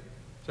grade.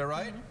 Is that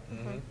right?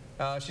 She's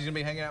going to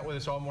be hanging out with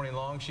us all morning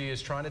long. She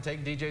is trying to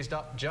take DJ's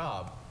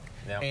job.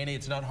 Yeah. Annie,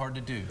 it's not hard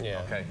to do.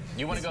 Yeah. Okay.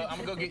 You want to go? I'm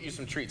going to go get you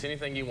some treats.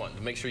 Anything you want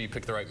to make sure you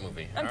pick the right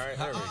movie. All right?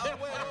 There we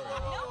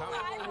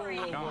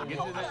go. Come on, get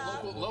to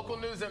the local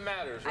news that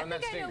matters. Run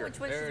that stinger.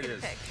 There it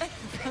is.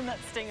 Run that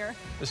stinger.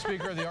 The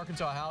Speaker of the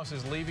Arkansas House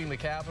is leaving the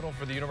Capitol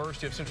for the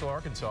University of Central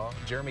Arkansas.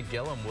 Jeremy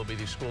Gillum will be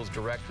the school's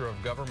Director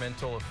of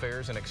Governmental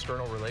Affairs and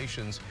External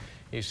Relations.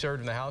 He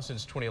served in the House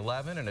since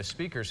 2011 and as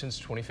Speaker since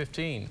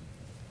 2015.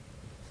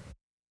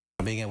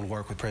 Being able to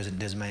work with President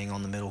Dismang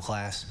on the middle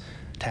class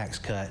tax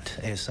cut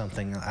is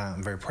something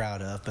I'm very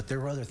proud of, but there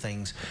were other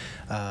things,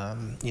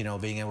 you know,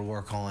 being able to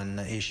work on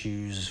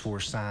issues for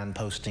sign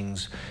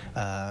postings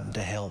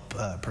to help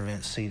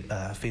prevent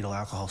fetal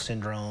alcohol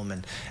syndrome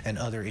and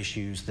other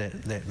issues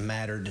that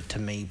mattered to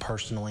me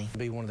personally.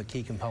 Be one of the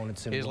key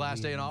components. His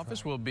last day in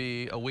office will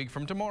be a week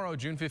from tomorrow,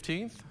 June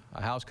 15th.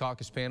 A House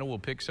caucus panel will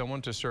pick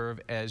someone to serve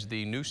as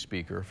the new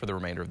Speaker for the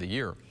remainder of the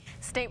year.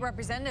 State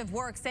Representative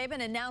Warwick Sabin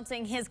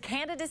announcing his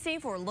candidacy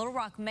for Little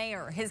Rock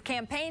mayor. His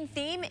campaign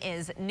theme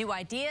is new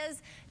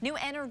ideas, new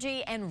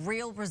energy, and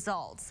real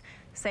results.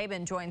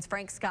 Sabin joins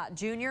Frank Scott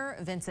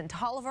Jr., Vincent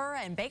Tolliver,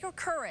 and Baker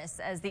Curris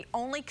as the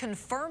only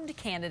confirmed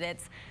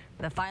candidates.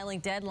 The filing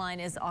deadline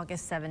is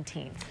August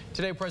 17th.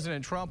 Today,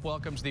 President Trump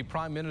welcomes the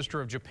Prime Minister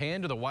of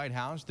Japan to the White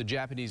House. The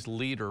Japanese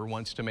leader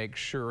wants to make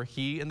sure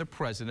he and the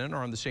president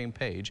are on the same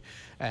page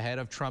ahead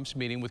of Trump's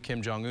meeting with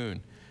Kim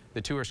Jong-un.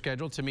 The two are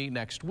scheduled to meet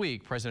next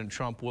week. President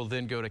Trump will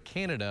then go to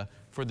Canada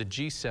for the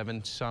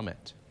G7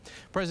 summit.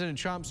 President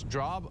Trump's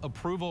job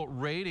approval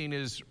rating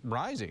is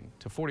rising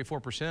to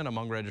 44%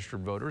 among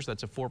registered voters.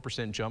 That's a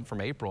 4% jump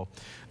from April.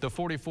 The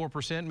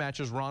 44%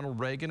 matches Ronald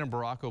Reagan and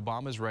Barack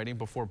Obama's rating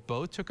before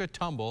both took a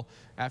tumble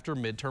after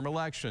midterm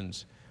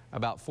elections.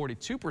 About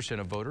 42%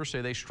 of voters say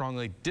they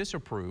strongly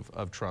disapprove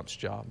of Trump's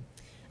job.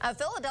 A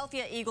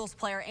Philadelphia Eagles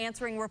player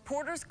answering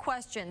reporters'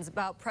 questions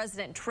about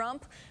President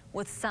Trump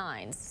with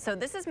signs. So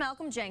this is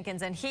Malcolm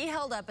Jenkins, and he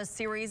held up a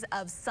series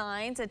of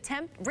signs,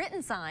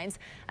 written signs,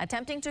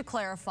 attempting to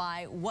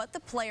clarify what the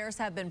players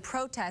have been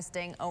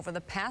protesting over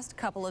the past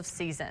couple of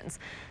seasons.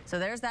 So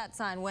there's that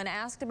sign. When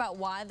asked about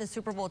why the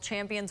Super Bowl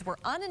champions were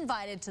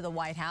uninvited to the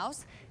White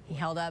House, he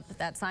held up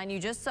that sign you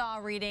just saw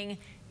reading,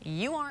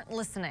 "You aren't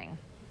listening."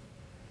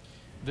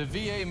 The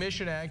VA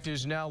Mission Act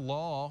is now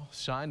law,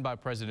 signed by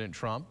President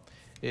Trump.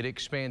 It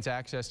expands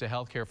access to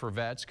health care for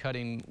vets,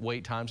 cutting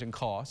wait times and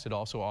costs. It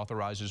also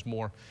authorizes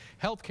more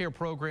health care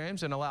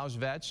programs and allows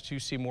vets to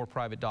see more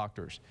private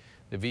doctors.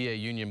 The VA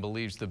union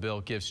believes the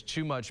bill gives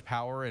too much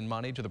power and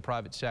money to the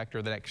private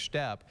sector. The next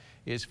step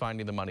is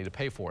finding the money to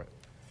pay for it.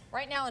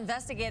 Right now,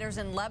 investigators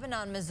in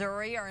Lebanon,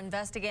 Missouri are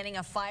investigating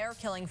a fire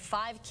killing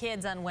 5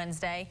 kids on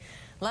Wednesday.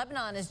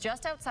 Lebanon is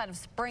just outside of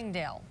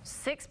Springdale.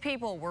 6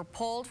 people were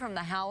pulled from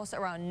the house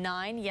around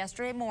 9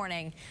 yesterday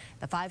morning.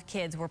 The 5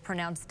 kids were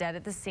pronounced dead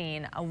at the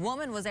scene. A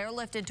woman was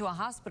airlifted to a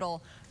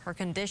hospital. Her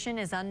condition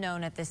is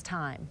unknown at this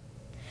time.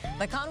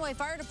 The Conway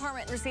Fire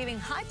Department receiving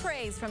high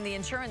praise from the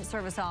Insurance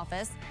Service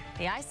Office.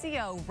 The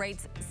ICO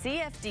rates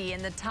CFD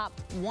in the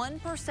top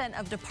 1%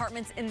 of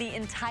departments in the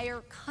entire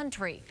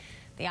country.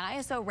 The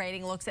ISO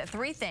rating looks at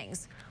 3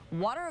 things: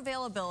 water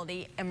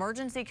availability,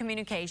 emergency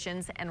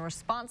communications, and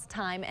response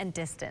time and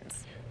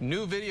distance.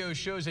 New video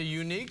shows a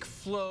unique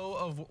flow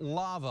of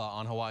lava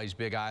on Hawaii's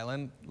Big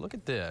Island. Look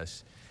at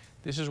this.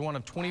 This is one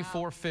of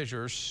 24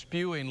 fissures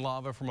spewing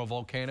lava from a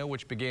volcano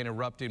which began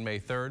erupting May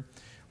 3rd.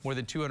 More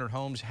than 200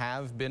 homes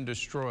have been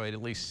destroyed.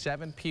 At least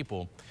 7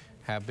 people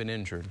have been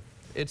injured.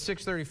 It's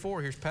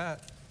 6:34. Here's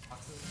Pat.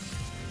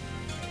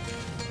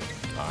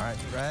 All right,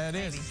 that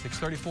is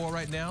 6:34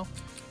 right now.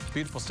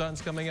 Beautiful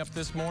sun's coming up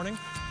this morning.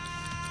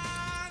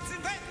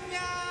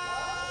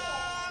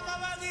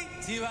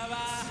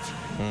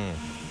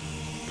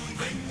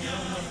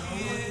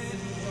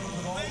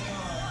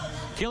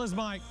 Kill his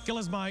mic. Kill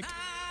his mic.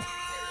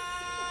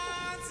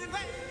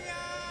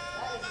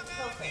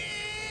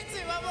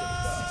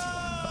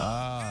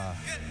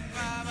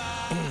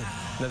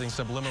 Nothing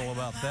subliminal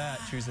about that.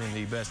 Choosing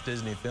the best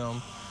Disney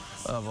film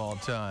of all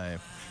time.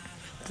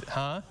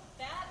 Huh?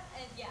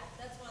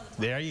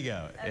 There you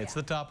go. It's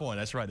the top one.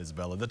 That's right,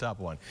 Isabella, the top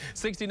one.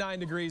 69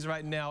 degrees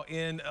right now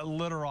in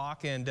Little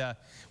Rock, and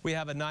we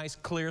have a nice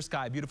clear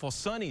sky, beautiful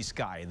sunny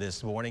sky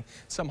this morning.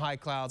 Some high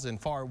clouds in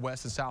far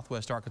west and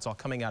southwest Arkansas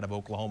coming out of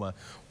Oklahoma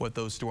with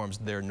those storms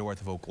there north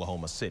of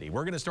Oklahoma City.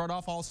 We're going to start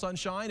off all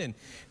sunshine and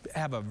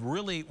have a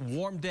really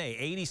warm day.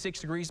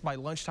 86 degrees by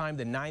lunchtime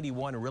to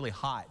 91, and really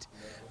hot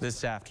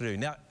this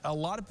afternoon. Now, a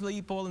lot of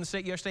people in the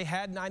state yesterday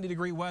had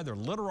 90-degree weather.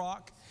 Little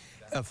Rock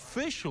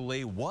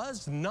officially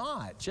was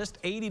not. Just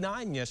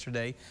 89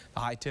 yesterday, the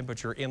high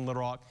temperature in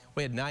Little Rock.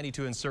 We had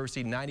 92 in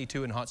Searcy,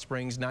 92 in Hot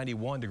Springs,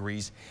 91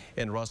 degrees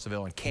in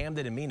Russellville, and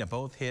Camden and Mena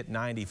both hit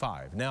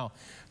 95. Now,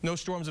 no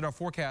storms in our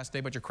forecast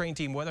today, but your Crane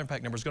Team weather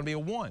impact number is going to be a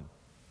 1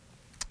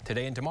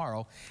 today and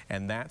tomorrow,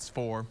 and that's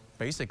for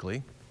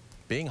basically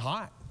being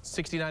hot.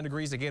 69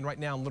 degrees again right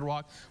now in Little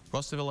Rock.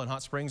 Russellville and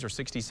Hot Springs are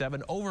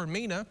 67. Over in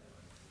Mena,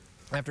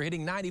 after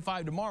hitting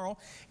 95 tomorrow,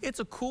 it's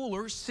a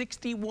cooler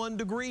 61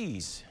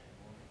 degrees.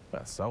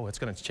 So it's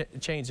going to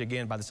change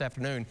again by this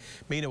afternoon.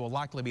 Mena will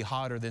likely be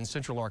hotter than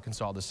Central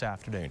Arkansas this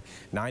afternoon.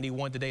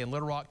 91 today in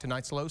Little Rock.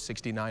 Tonight's low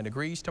 69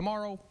 degrees.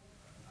 Tomorrow,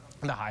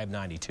 the high of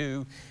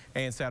 92.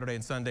 And Saturday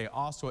and Sunday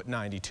also at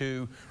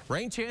 92.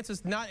 Rain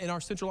chances not in our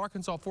Central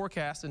Arkansas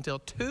forecast until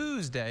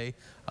Tuesday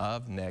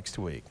of next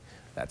week.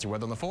 That's your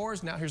weather on the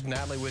 4s. Now here's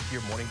Natalie with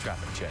your morning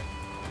traffic check.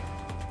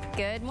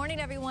 Good morning,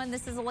 everyone.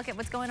 This is a look at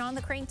what's going on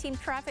the Crane Team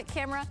traffic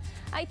camera.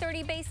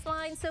 I-30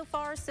 baseline, so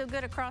far so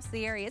good across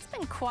the area. It's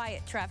been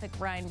quiet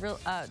traffic-wise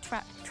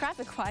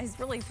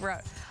really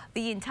throughout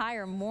the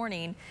entire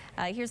morning.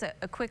 Here's a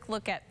quick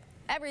look at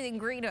everything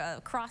green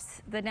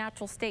across the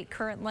natural state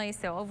currently,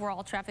 so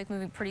overall traffic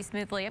moving pretty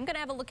smoothly. I'm going to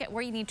have a look at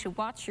where you need to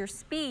watch your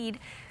speed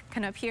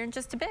coming up here in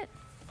just a bit.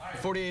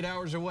 48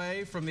 hours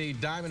away from the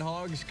Diamond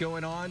Hogs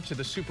going on to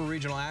the Super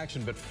Regional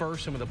action, but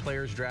first, some of the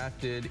players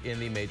drafted in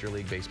the Major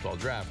League Baseball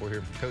draft. We're here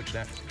with Coach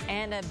next.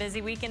 And a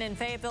busy weekend in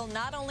Fayetteville.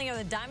 Not only are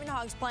the Diamond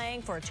Hogs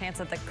playing for a chance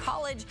at the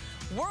College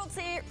World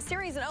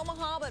Series in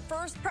Omaha, but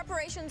first,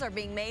 preparations are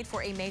being made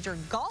for a major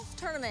golf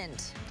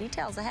tournament.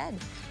 Details ahead.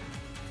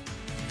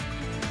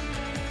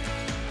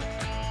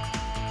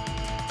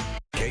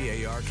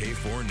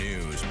 KARK4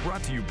 News,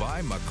 brought to you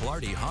by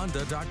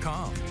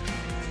McClartyHonda.com.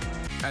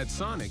 At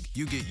Sonic,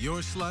 you get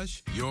your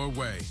slush your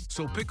way.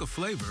 So pick a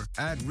flavor,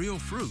 add real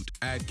fruit,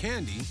 add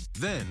candy,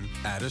 then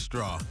add a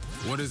straw.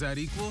 What does that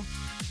equal?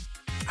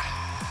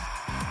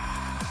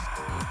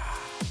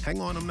 Hang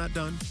on, I'm not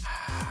done.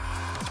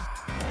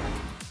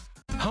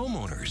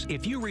 Homeowners,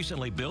 if you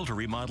recently built or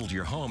remodeled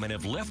your home and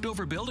have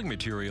leftover building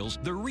materials,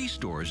 the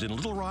Restores in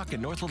Little Rock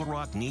and North Little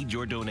Rock need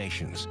your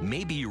donations.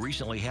 Maybe you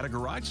recently had a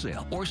garage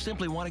sale or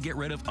simply want to get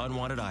rid of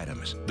unwanted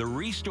items. The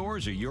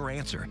Restores are your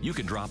answer. You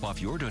can drop off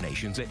your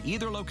donations at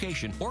either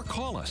location or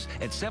call us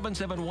at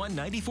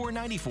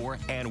 771-9494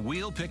 and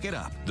we'll pick it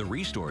up. The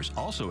Restores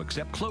also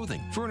accept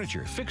clothing,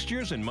 furniture,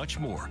 fixtures, and much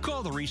more.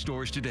 Call the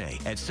Restores today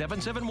at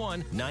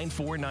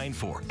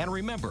 771-9494. And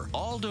remember,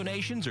 all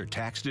donations are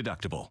tax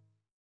deductible.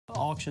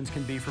 Auctions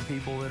can be for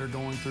people that are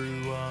going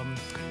through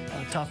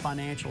tough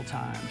financial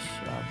times,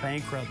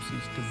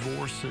 bankruptcies,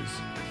 divorces.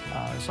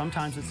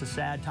 Sometimes it's a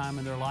sad time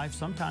in their life.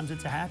 Sometimes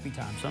it's a happy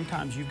time.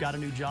 Sometimes you've got a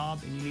new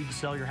job and you need to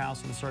sell your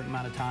house in a certain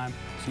amount of time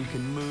so you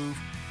can move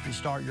and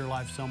start your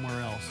life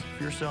somewhere else.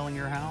 If you're selling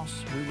your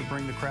house, we would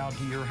bring the crowd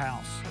to your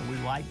house. And we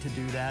like to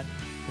do that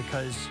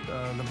because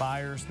the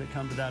buyers that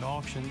come to that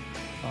auction,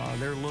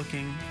 they're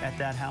looking at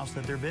that house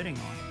that they're bidding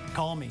on.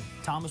 Call me,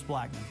 Thomas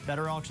Blackman.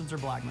 Better Auctions or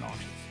Blackman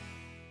Auctions.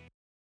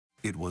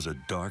 It was a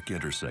dark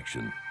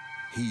intersection.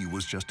 He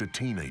was just a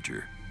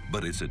teenager,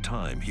 but it's a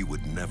time he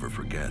would never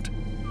forget.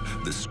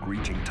 The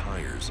screeching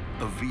tires,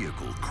 a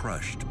vehicle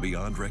crushed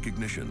beyond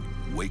recognition,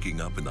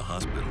 waking up in the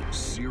hospital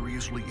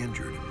seriously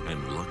injured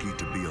and lucky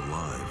to be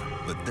alive.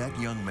 But that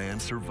young man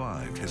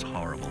survived his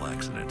horrible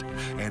accident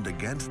and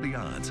against the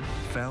odds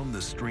found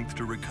the strength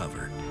to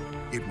recover.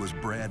 It was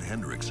Brad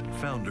Hendricks,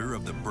 founder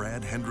of the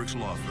Brad Hendricks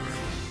Law Firm.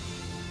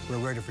 We're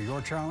ready for your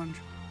challenge.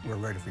 We're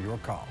ready for your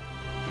call.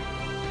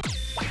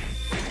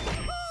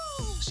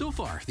 So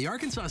far, the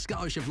Arkansas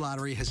Scholarship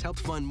Lottery has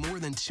helped fund more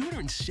than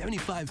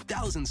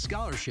 275,000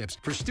 scholarships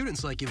for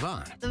students like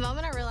Yvonne. The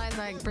moment I realized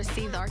I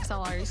received the Arkansas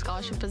Lottery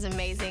Scholarship was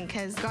amazing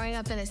because growing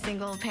up in a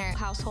single-parent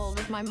household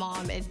with my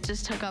mom, it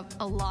just took up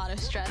a lot of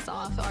stress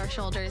off our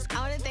shoulders. I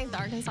want to thank the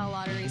Arkansas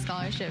Lottery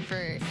Scholarship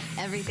for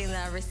everything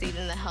that I've received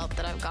and the help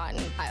that I've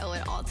gotten. I owe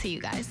it all to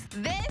you guys.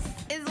 This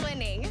is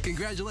winning.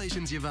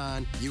 Congratulations,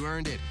 Yvonne. You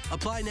earned it.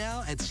 Apply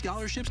now at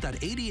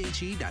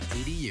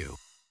scholarships.adhe.edu.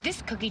 This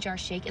cookie jar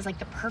shake is like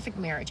the perfect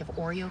marriage of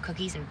Oreo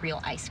cookies and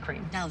real ice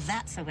cream. Now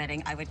that's a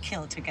wedding I would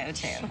kill to go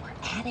to. We're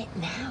at it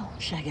now.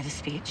 Should I give a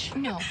speech?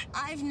 No.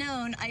 I've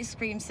known ice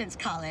cream since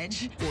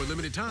college. For a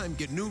limited time,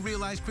 get new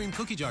real ice cream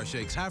cookie jar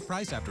shakes half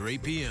price after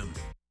 8 p.m.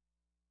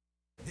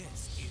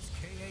 This is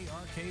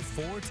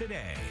KARK4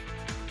 Today.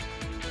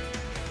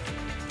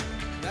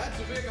 That's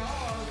a big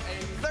hog.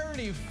 A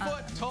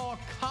 30-foot tall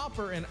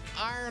copper and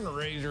iron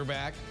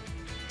razorback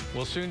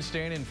will soon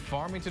stand in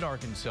Farmington,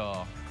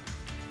 Arkansas.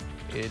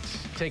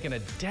 It's taken a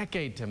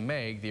decade to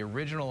make. The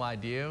original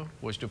idea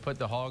was to put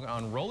the hog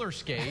on roller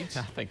skates.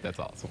 I think that's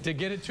awesome. To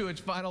get it to its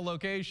final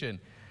location.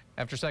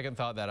 After second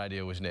thought, that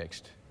idea was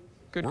nixed.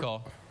 Good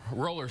call.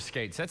 Roller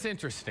skates. That's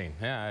interesting.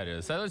 Yeah, it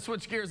is. So let's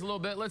switch gears a little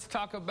bit. Let's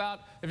talk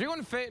about, if you're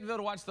going to Fayetteville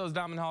to watch those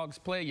Diamond Hogs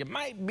play, you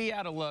might be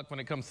out of luck when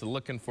it comes to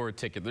looking for a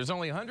ticket. There's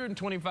only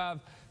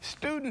 125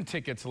 student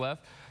tickets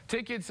left.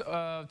 Tickets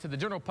to the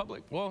general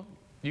public, well,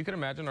 you can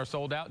imagine, are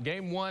sold out.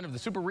 Game 1 of the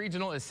Super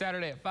Regional is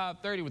Saturday at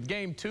 5:30 with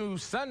Game 2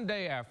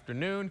 Sunday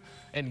afternoon.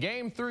 And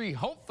Game 3,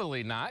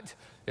 hopefully not,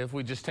 if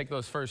we just take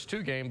those first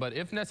 2 games, but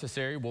if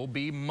necessary, will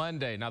be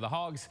Monday. Now, the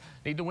Hogs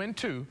need to win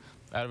 2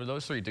 out of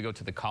those 3 to go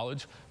to the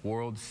College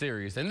World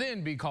Series and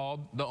then be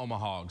called the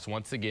Omahogs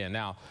once again.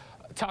 Now,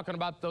 talking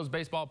about those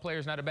baseball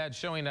players, not a bad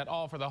showing at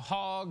all for the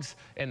Hogs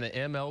in the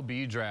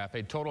MLB draft.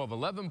 A total of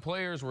 11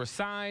 players were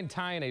signed,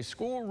 tying a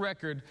school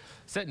record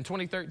set in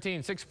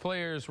 2013. 6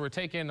 players were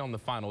taken on the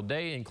final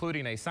day,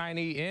 including a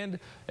signee and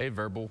a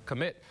verbal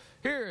commit.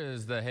 Here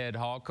is the head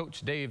Hog,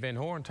 Coach Dave Van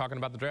Horn, talking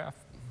about the draft.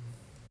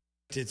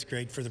 It's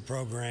great for the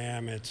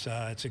program. It's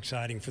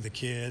exciting for the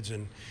kids,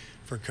 and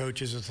for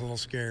coaches it's a little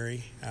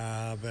scary,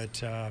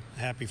 but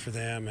happy for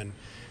them. And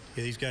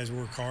yeah, these guys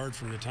work hard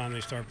from the time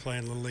they start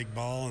playing Little League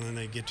ball, and then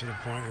they get to the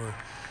point where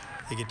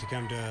they get to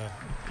come to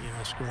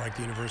a school like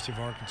the University of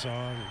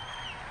Arkansas and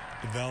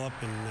develop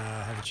and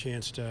have a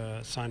chance to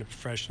sign a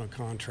professional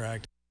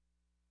contract.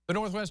 The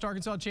Northwest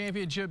Arkansas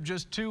Championship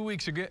just 2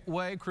 weeks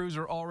away. Crews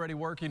are already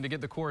working to get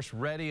the course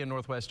ready in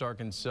Northwest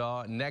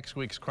Arkansas. Next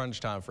week's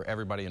crunch time for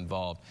everybody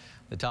involved.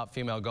 The top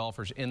female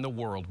golfers in the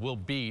world will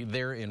be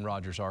there in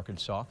Rogers,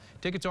 Arkansas.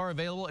 Tickets are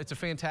available. It's a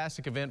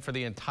fantastic event for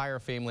the entire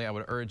family. I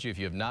would urge you, if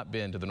you have not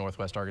been to the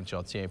Northwest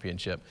Arkansas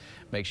Championship,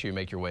 make sure you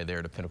make your way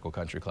there to Pinnacle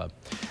Country Club.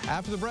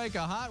 After the break,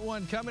 a hot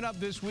one coming up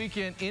this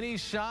weekend. Any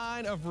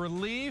sign of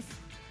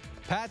relief?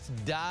 Pat's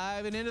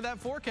diving into that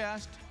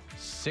forecast.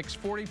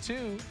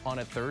 6:42 on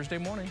a Thursday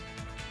morning.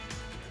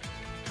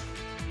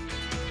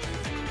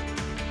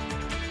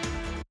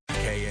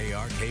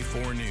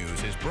 KARK4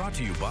 News is brought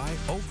to you by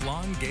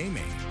Oaklawn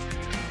Gaming.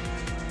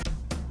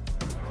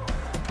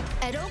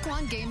 At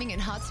Oaklawn Gaming in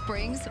Hot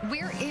Springs,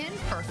 we're in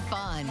for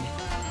fun.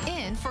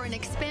 In for an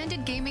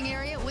expanded gaming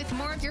area with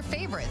more of your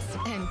favorites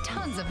and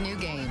tons of new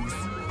games.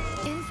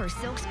 In for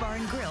Silk's Bar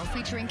and Grill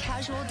featuring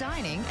casual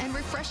dining and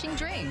refreshing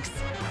drinks.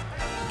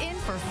 In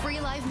for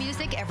free live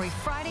music every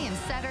Friday and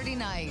Saturday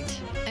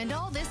night. And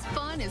all this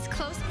fun is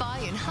close by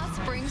in Hot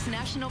Springs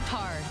National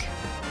Park.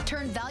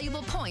 Turn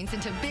valuable points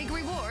into big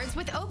rewards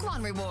with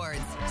Oaklawn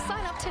Rewards.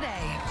 Sign up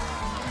today.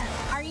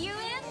 Are you in?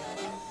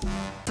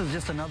 This is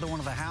just another one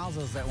of the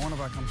houses that one of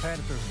our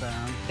competitors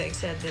found. They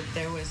said that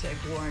there was a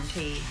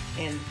warranty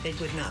and they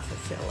would not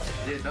fulfill it.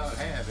 Did not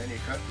have any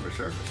customer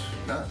service,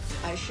 none.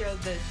 I showed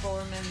the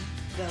foreman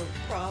the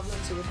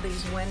problems with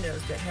these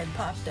windows that had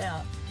popped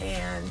out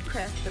and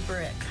cracked the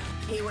brick.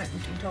 He went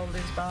and told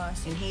his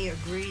boss, and he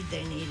agreed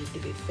they needed to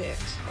be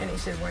fixed. And he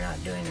said, we're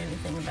not doing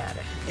anything about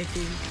it. If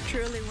you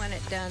truly want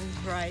it done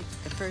right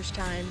the first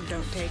time,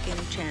 don't take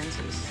any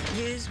chances.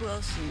 Use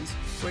Wilson's,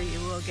 where you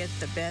will get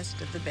the best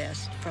of the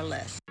best for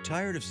less.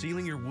 Tired of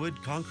sealing your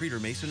wood, concrete, or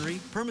masonry?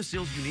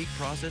 Permaseal's unique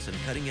process and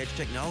cutting-edge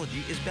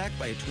technology is backed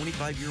by a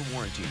 25-year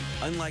warranty.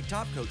 Unlike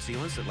top-coat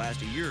sealants that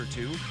last a year or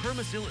 2,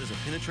 Permaseal is a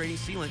penetrating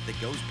sealant that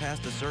goes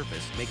past the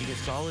surface, making it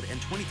solid and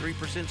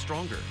 23%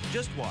 stronger.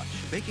 Just watch.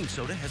 Baking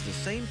soda has the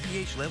same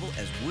pH level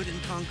as wood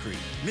and concrete.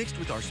 Mixed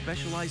with our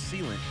specialized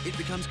sealant, it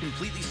becomes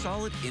completely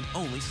solid in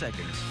only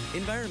seconds.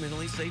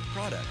 Environmentally safe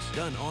products,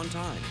 done on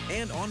time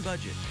and on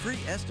budget. Free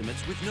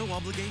estimates with no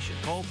obligation.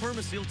 Call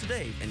Permaseal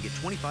today and get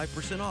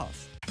 25%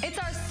 off. It's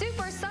our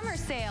super summer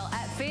sale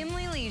at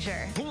Family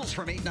Leisure. Pools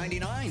from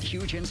 $8.99.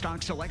 Huge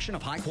in-stock selection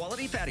of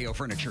high-quality patio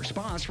furniture.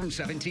 Spas from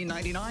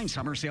 $17.99.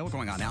 Summer sale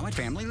going on now at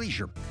Family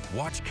Leisure.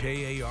 Watch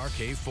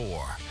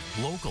KARK4.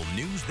 Local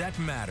news that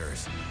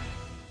matters.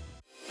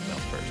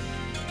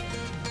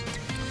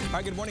 All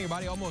right, good morning,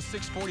 everybody. Almost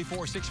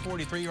 6:44,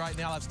 6:43 right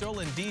now. I'm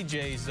still in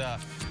DJ's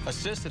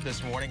assistant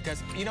this morning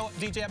because, you know,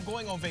 DJ, I'm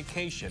going on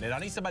vacation, and I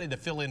need somebody to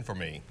fill in for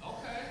me.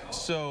 Okay.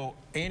 So,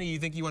 Annie, you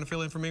think you want to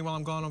fill in for me while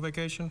I'm gone on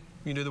vacation?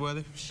 You do the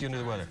weather? You can do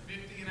the weather.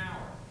 50 an hour.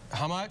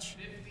 How much?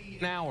 50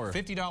 an hour.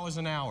 $50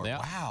 an hour. Yep.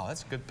 Wow,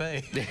 that's good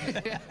pay.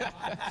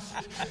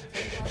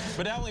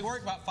 But I only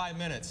work about 5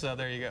 minutes, so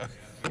there you go.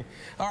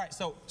 All right,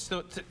 so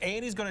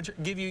Annie's going to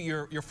give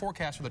you your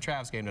forecast for the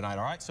Travs game tonight,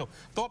 all right? So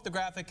throw up the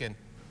graphic and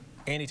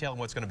Annie, tell them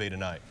what's going to be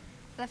tonight.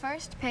 The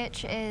first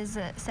pitch is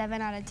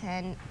 7 out of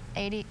 10,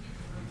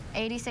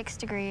 86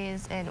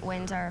 degrees, and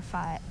winds are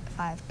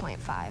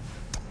 5.5.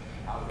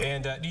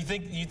 And do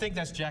you think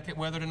that's jacket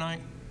weather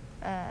tonight?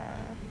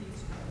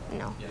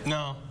 No.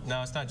 No,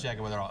 it's not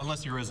jacket weather at all.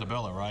 Unless you're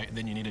Isabella, right?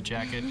 Then you need a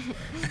jacket.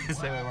 Is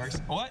that how it works?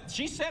 What?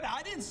 She said,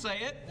 I didn't say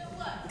it.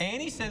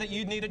 Annie said that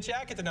you'd need a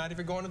jacket tonight if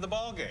you're going to the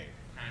ball game.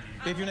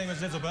 If your name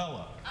is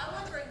Isabella. I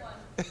will bring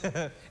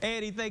one.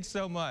 Annie, thanks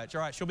so much.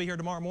 All right, she'll be here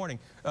tomorrow morning.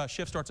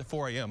 Shift starts at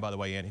 4 a.m., by the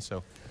way, Annie,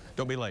 so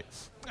don't be late.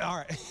 All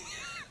right.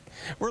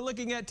 We're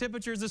looking at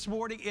temperatures this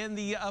morning in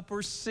the upper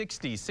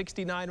 60s.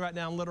 69 right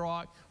now in Little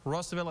Rock,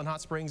 Russellville and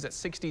Hot Springs at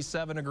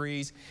 67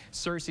 degrees,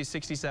 Searcy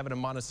 67, and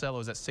Monticello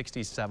is at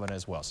 67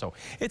 as well. So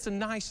it's a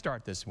nice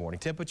start this morning.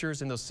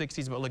 Temperatures in those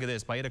 60s, but look at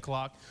this. By 8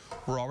 o'clock,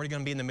 we're already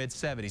going to be in the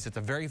mid-70s. It's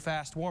a very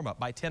fast warm-up.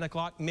 By 10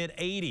 o'clock,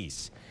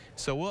 mid-80s.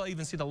 So we'll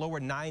even see the lower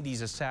 90s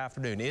this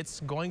afternoon.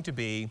 It's going to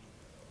be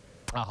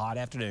a hot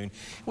afternoon.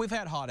 We've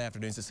had hot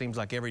afternoons, it seems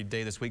like, every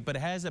day this week, but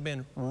it hasn't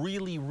been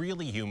really,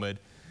 really humid.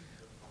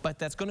 But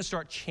that's going to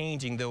start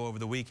changing, though, over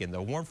the weekend. The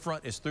warm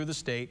front is through the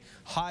state,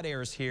 hot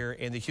air is here,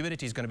 and the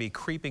humidity is going to be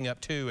creeping up,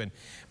 too. And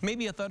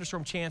maybe a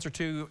thunderstorm chance or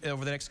two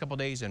over the next couple of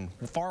days in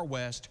far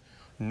west,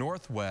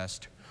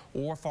 northwest,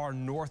 or far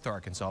north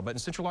Arkansas. But in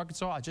central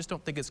Arkansas, I just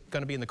don't think it's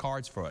going to be in the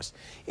cards for us.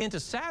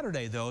 Into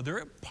Saturday, though,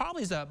 there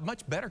probably is a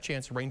much better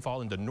chance of rainfall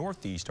into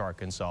northeast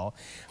Arkansas.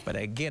 But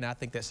again, I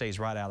think that stays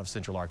right out of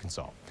central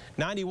Arkansas.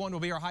 91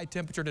 will be our high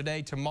temperature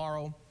today.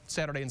 Tomorrow,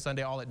 Saturday and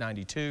Sunday, all at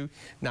 92,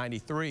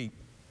 93.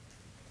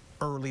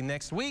 Early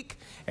next week,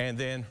 and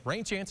then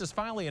rain chances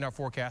finally in our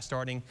forecast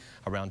starting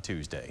around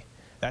Tuesday.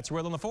 That's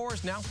Will on the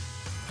 4s. Now,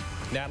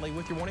 Natalie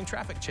with your morning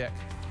traffic check.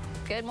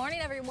 Good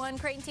morning, everyone.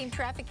 Creighton Team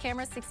traffic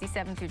camera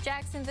 67 through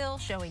Jacksonville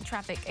showing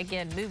traffic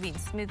again moving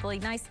smoothly.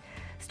 Nice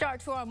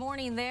start to our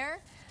morning there.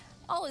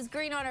 All is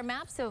green on our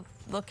map, so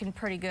looking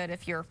pretty good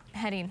if you're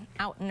heading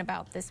out and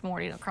about this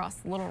morning across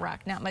Little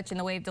Rock. Not much in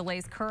the way of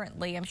delays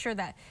currently. I'm sure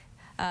that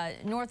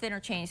North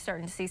Interchange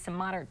starting to see some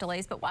moderate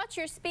delays, but watch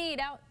your speed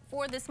out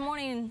for this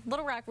morning in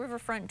Little Rock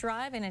Riverfront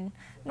Drive and in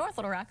North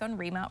Little Rock on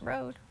Remount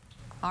Road.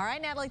 All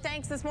right, Natalie,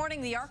 thanks. This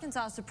morning, the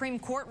Arkansas Supreme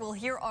Court will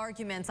hear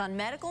arguments on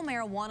medical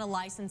marijuana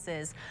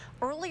licenses.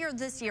 Earlier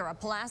this year, a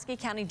Pulaski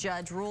County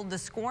judge ruled the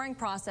scoring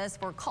process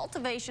for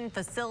cultivation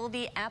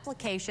facility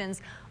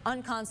applications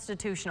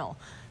unconstitutional.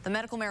 The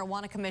Medical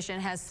Marijuana Commission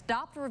has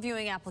stopped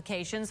reviewing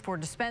applications for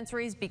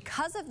dispensaries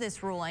because of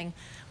this ruling.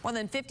 More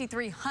than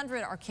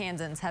 5,300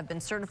 Arkansans have been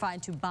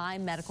certified to buy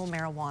medical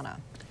marijuana.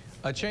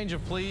 A change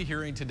of plea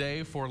hearing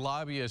today for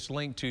lobbyists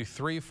linked to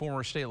 3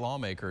 former state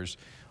lawmakers,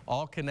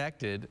 all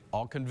connected,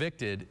 all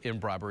convicted in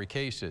bribery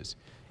cases.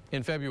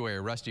 In February,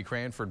 Rusty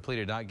Cranford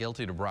pleaded not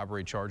guilty to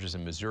bribery charges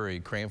in Missouri.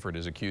 Cranford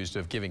is accused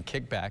of giving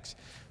kickbacks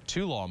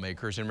to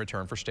lawmakers in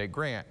return for state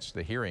grants.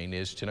 The hearing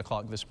is 10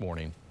 o'clock this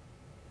morning.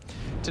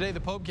 Today,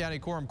 the Pope County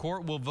Quorum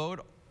Court will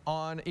vote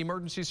on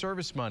emergency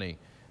service money.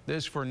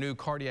 This for new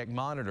cardiac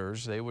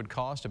monitors. They would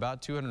cost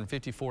about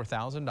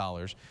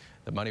 $254,000.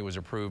 The money was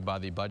approved by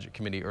the Budget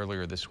Committee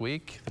earlier this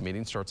week. The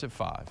meeting starts at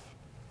 5.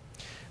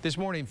 This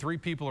morning, 3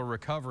 people are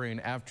recovering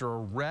after a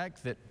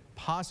wreck that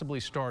possibly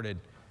started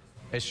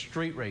as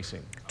street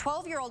racing.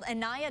 12-year-old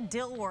Anaya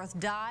Dilworth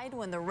died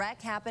when the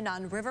wreck happened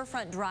on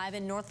Riverfront Drive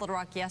in North Little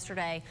Rock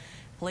yesterday.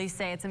 Police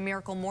say it's a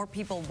miracle more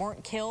people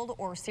weren't killed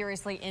or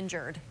seriously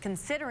injured,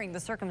 considering the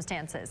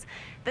circumstances.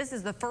 This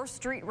is the first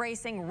street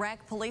racing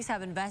wreck police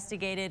have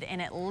investigated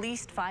in at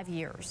least 5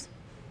 years.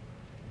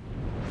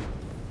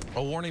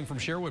 A warning from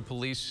Sherwood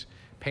Police.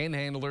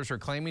 Panhandlers are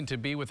claiming to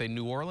be with a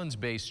New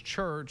Orleans-based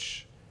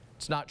church.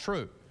 It's not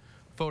true.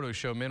 Photos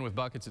show men with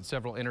buckets at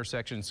several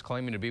intersections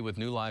claiming to be with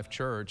New Life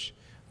Church.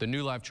 The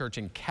New Life Church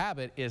in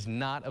Cabot is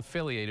not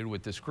affiliated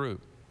with this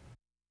group.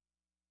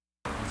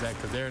 Exactly,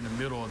 because they're in the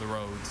middle of the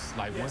roads.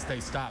 Like once they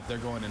stop, they're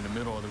going in the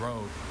middle of the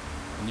road,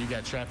 and you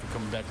got traffic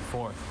coming back and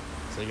forth.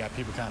 So you got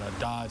people kind of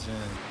dodging.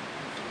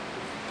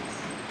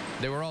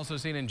 They were also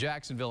seen in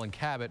Jacksonville and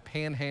Cabot.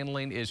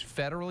 Panhandling is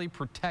federally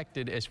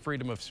protected as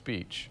freedom of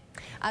speech.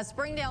 A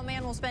Springdale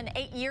man will spend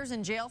 8 years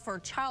in jail for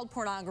child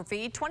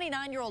pornography.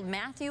 29-year-old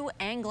Matthew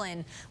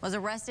Anglin was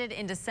arrested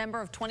in December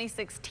of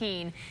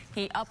 2016.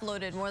 He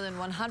uploaded more than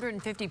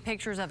 150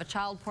 pictures of a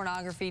child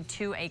pornography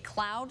to a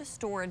cloud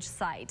storage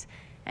site.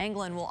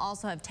 Anglin will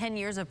also have 10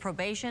 years of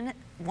probation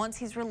once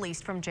he's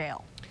released from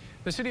jail.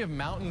 The city of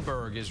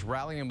Mountainburg is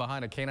rallying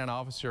behind a canine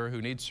officer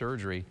who needs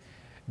surgery.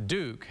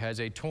 Duke has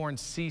a torn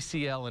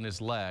CCL in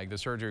his leg. The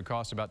surgery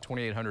cost about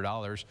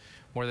 $2,800.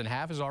 More than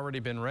half has already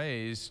been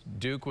raised.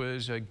 Duke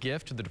was a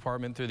gift to the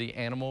department through the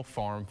Animal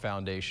Farm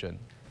Foundation.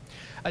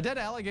 A dead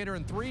alligator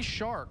and 3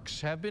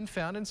 sharks have been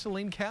found in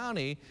Saline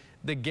County.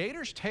 The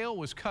gator's tail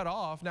was cut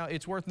off. Now,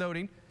 it's worth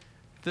noting,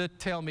 the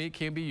tail meat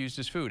can be used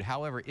as food.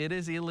 However, it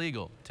is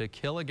illegal to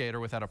kill a gator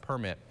without a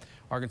permit.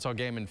 Arkansas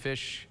Game and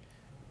Fish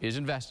is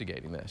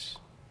investigating this.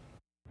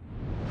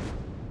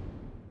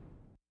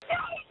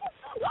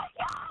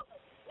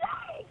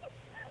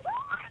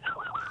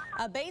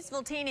 A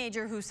Batesville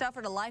teenager who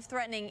suffered a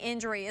life-threatening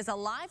injury is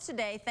alive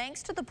today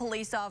thanks to the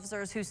police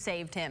officers who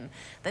saved him.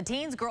 The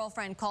teen's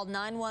girlfriend called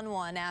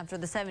 911 after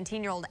the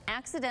 17-year-old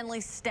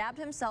accidentally stabbed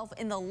himself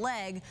in the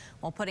leg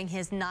while putting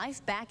his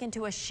knife back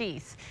into a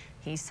sheath.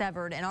 He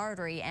severed an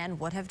artery and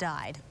would have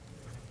died.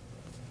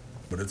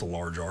 But it's a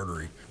large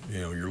artery.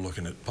 You know, you're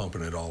looking at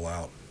pumping it all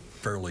out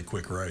fairly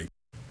quick rate.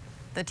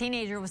 The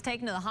teenager was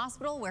taken to the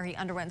hospital where he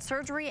underwent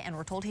surgery and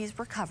we're told he's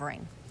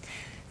recovering.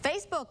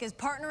 Facebook is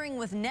partnering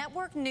with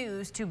Network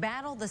News to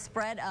battle the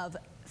spread of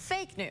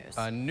fake news.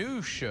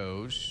 News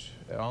shows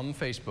on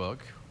Facebook,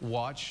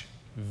 Watch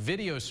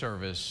video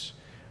service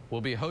will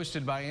be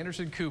hosted by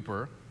Anderson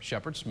Cooper,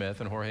 Shepard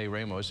Smith, and Jorge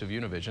Ramos of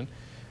Univision.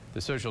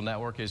 The social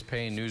network is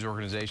paying news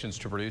organizations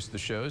to produce the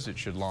shows. It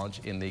should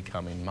launch in the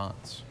coming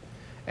months.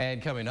 And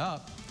coming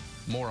up,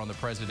 more on the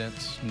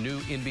president's new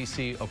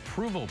NBC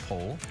approval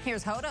poll.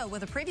 Here's Hoda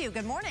with a preview.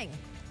 Good morning.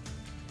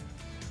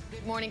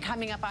 Good morning.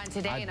 Coming up on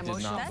Today, an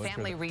emotional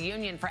family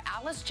reunion for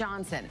Alice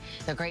Johnson,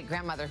 the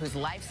great-grandmother whose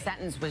life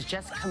sentence was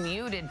just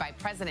commuted by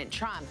President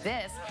Trump.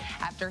 This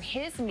after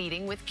his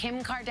meeting with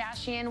Kim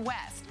Kardashian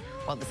West.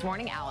 Well, this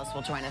morning, Alice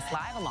will join us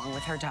live along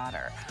with her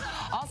daughter.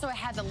 Also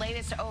ahead, the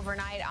latest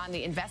overnight on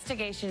the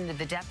investigation into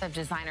the death of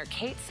designer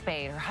Kate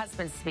Spade. Her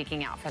husband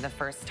speaking out for the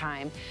first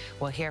time.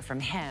 We'll hear from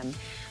him.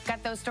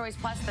 Got those stories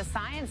plus the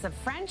science of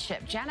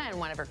friendship. Jenna and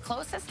one of her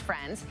closest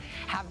friends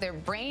have their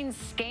brains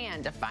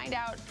scanned to find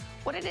out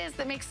what it is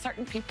that makes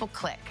certain people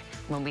click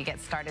when we get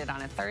started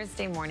on a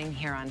Thursday morning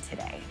here on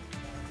Today.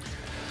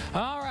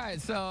 All right,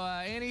 so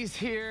Annie's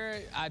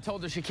here. I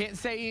told her she can't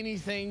say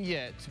anything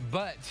yet,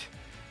 but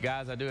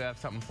guys, I do have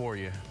something for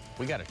you.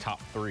 We got a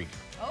top 3.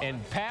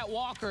 And Pat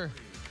Walker,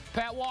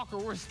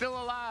 we're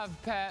still alive,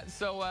 Pat.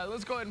 So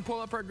let's go ahead and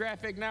pull up her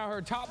graphic now.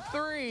 Her top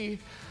 3,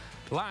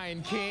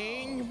 Lion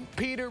King,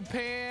 Peter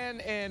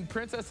Pan, and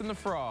Princess and the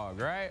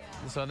Frog, right?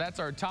 So that's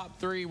our top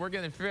 3. We're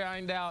going to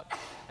find out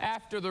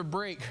after the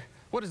break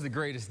what is the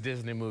greatest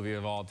Disney movie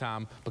of all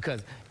time,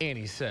 because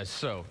Annie says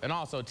so. And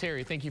also,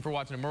 Terry, thank you for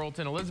watching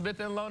Merleton,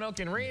 Elizabeth, and Lone Oak,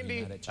 and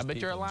Randy. I bet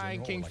you're a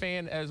Lion King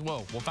fan as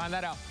well. We'll find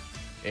that out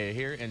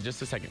here in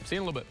just a second. See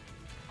you in a little bit.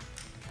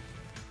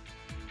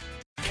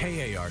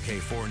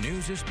 KARK4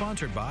 News is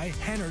sponsored by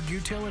Hennard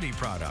Utility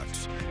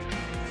Products.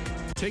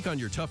 Take on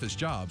your toughest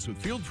jobs with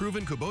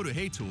field-proven Kubota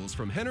hay tools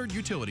from Hennard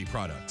Utility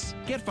Products.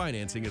 Get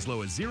financing as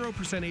low as 0%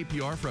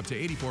 APR for up to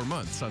 84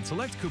 months on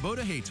select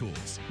Kubota hay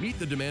tools. Meet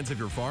the demands of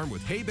your farm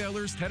with hay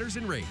balers, tedders,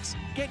 and rakes.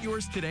 Get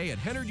yours today at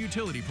Hennard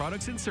Utility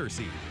Products in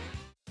Searcy.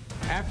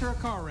 After a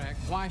car wreck,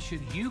 why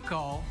should you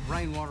call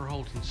Rainwater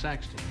Holt &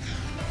 Sexton?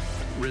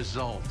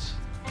 Results.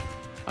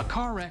 A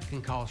car wreck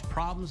can cause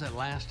problems that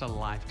last a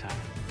lifetime.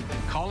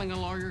 Calling a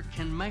lawyer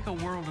can make a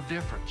world of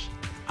difference.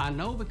 I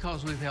know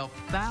because we've helped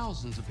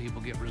thousands of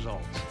people get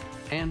results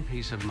and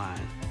peace of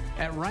mind.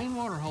 At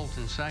Rainwater Holt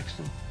 &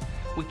 Sexton,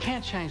 we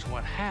can't change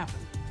what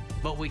happened,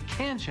 but we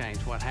can change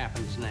what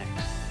happens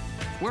next.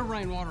 We're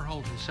Rainwater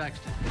Holt &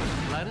 Sexton.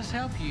 Let us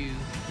help you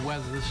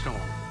weather the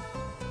storm.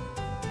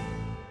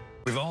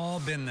 We've all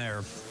been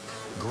there.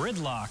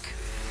 Gridlock.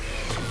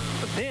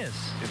 But this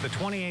is the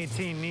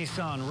 2018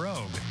 Nissan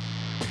Rogue.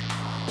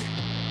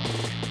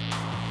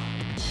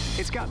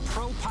 It's got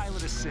Pro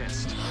Pilot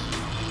Assist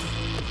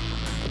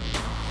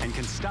and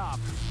can stop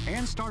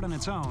and start on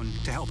its own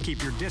to help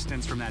keep your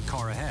distance from that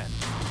car ahead,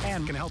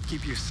 and can help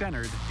keep you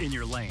centered in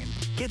your lane.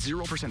 Get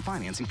 0%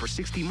 financing for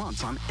 60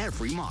 months on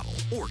every model,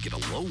 or get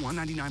a low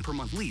 $199 per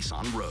month lease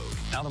on Rogue.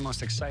 Now the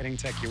most exciting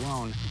tech you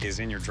own is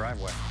in your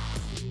driveway.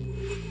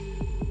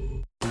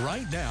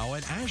 Right now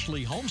at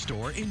Ashley Home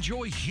Store,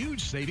 enjoy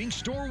huge savings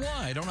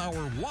store-wide on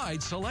our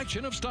wide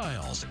selection of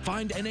styles.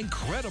 Find an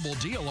incredible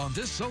deal on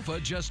this sofa,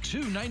 just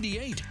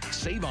 $298.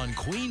 Save on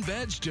queen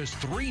beds, just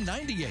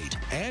 $398.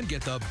 And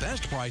get the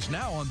best price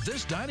now on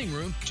this dining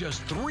room,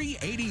 just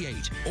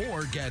 $388.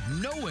 Or get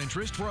no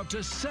interest for up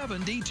to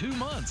 72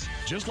 months.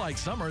 Just like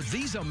summer,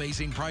 these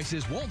amazing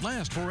prices won't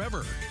last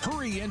forever.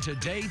 Hurry in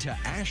today to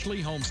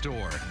Ashley Home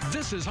Store.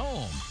 This is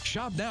home.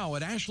 Shop now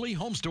at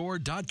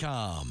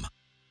ashleyhomestore.com.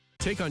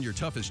 Take on your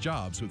toughest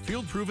jobs with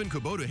field-proven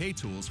Kubota hay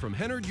tools from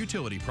Hennard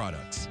Utility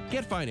Products.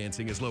 Get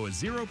financing as low as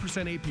 0%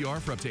 APR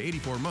for up to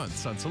 84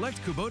 months on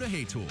select Kubota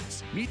hay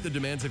tools. Meet the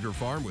demands of your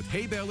farm with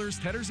hay balers,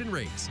 tedders, and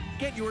rakes.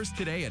 Get yours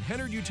today at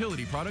Hennard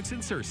Utility Products in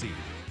Searcy.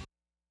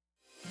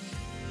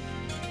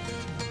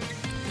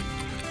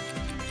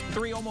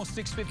 3, almost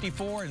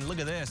 6:54, and look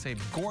at this, a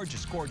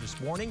gorgeous,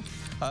 gorgeous morning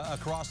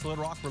across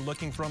Little Rock. We're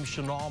looking from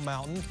Chenal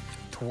Mountain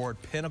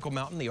toward Pinnacle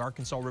Mountain, the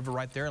Arkansas River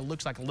right there. It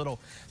looks like a little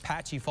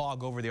patchy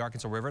fog over the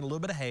Arkansas River and a little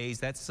bit of haze.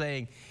 That's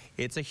saying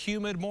it's a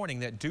humid morning.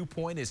 That dew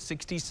point is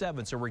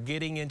 67, so we're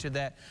getting into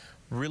that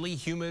really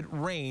humid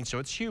range. So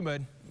it's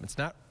humid. It's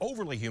not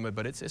overly humid,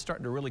 but it's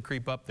starting to really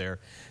creep up there.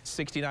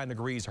 69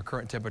 degrees, our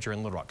current temperature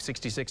in Little Rock.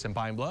 66 in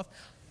Pine Bluff.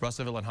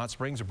 Russellville and Hot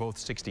Springs are both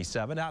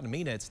 67. Out in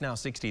Mena, it's now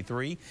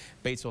 63.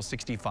 Batesville,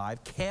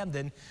 65.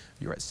 Camden,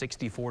 you're at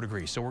 64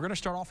 degrees. So we're going to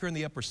start off here in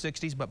the upper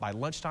 60s, but by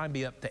lunchtime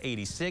be up to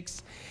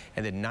 86.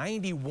 And then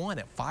 91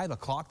 at 5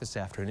 o'clock this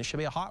afternoon. It should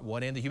be a hot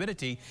one. And the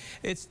humidity,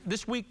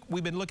 this week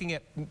we've been looking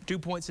at dew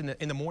points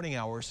in the morning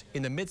hours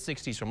in the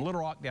mid-60s from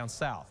Little Rock down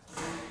south.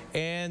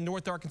 And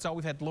North Arkansas,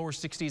 we've had lower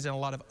 60s and a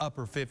lot of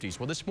upper 50s.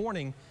 Well, this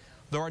morning,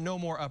 there are no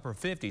more upper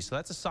 50s. So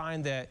that's a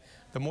sign that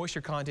the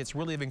moisture contents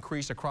really have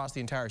increased across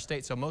the entire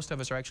state. So most of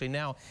us are actually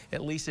now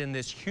at least in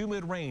this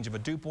humid range of a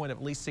dew point of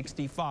at least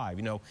 65.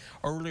 You know,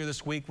 earlier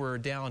this week we're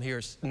down here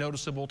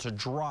noticeable to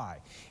dry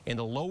in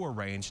the lower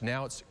range.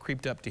 Now it's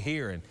creeped up to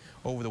here, and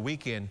over the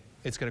weekend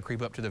it's going to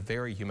creep up to the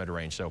very humid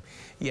range. So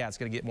yeah, it's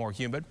going to get more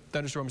humid.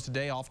 Thunderstorms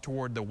today off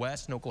toward the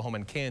west in Oklahoma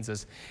and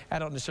Kansas. I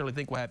don't necessarily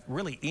think we'll have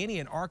really any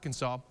in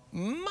Arkansas.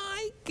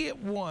 Might get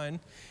one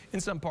in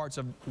some parts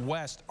of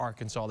west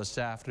Arkansas this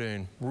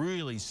afternoon.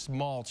 Really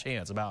small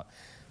chance,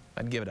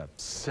 I'd give it a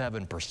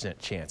 7%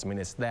 chance. I mean,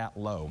 it's that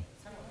low.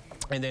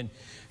 And then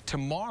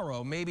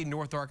tomorrow, maybe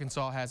North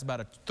Arkansas has about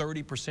a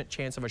 30%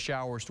 chance of a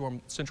shower or storm.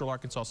 Central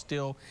Arkansas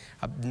still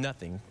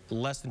nothing,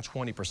 less than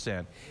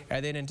 20%.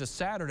 And then into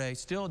Saturday,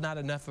 still not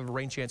enough of a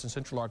rain chance in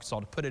Central Arkansas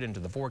to put it into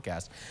the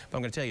forecast. But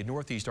I'm going to tell you,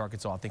 Northeast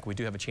Arkansas, I think we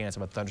do have a chance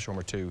of a thunderstorm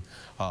or two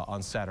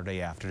on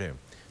Saturday afternoon.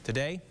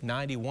 Today,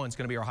 91 is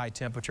going to be our high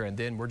temperature, and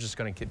then we're just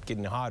going to keep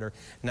getting hotter.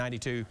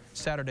 92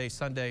 Saturday,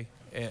 Sunday,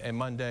 and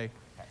Monday.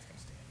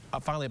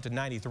 Finally up to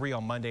 93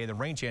 on Monday. The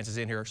rain chances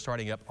in here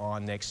starting up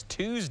on next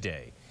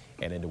Tuesday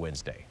and into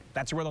Wednesday.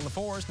 That's your weather on the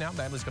 4s. Now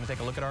Natalie's going to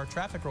take a look at our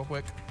traffic real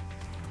quick.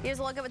 Here's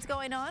a look at what's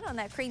going on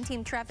that Crane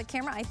Team traffic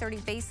camera, I-30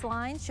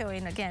 baseline,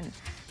 showing again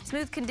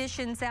smooth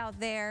conditions out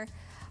there.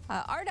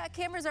 RDOT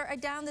cameras are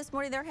down this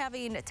morning. They're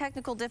having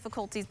technical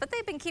difficulties, but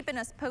they've been keeping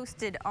us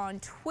posted on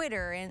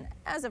Twitter. And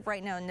as of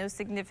right now, no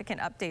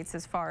significant updates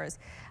as far as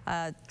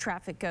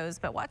traffic goes.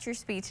 But watch your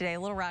speed today.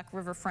 Little Rock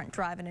Riverfront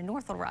Drive and in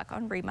North Little Rock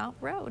on Remount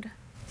Road.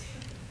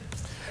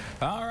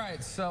 All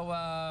right, so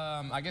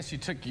I guess you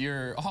took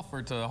your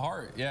offer to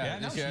heart. Yeah,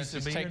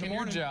 just taking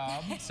your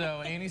job.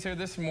 So Annie's here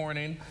this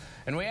morning,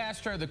 and we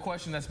asked her the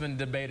question that's been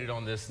debated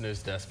on this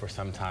news desk for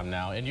some time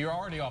now. And you're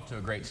already off to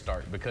a great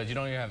start because you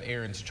don't even have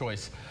Aaron's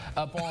choice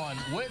up on,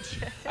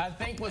 which I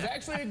think was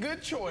actually a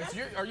good choice.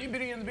 Are you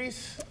Beauty and the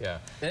Beast? Yeah.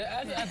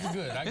 That's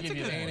good. I give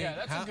you that. Annie. Yeah,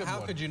 that's a good one.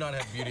 How could you not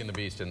have Beauty and the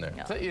Beast in there?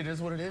 No. It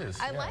is what it is.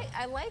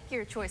 I like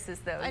your choices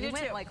though. You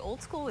went like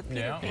old school with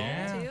Peter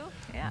Pan too.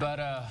 Yeah. But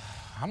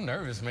I'm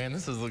nervous, man.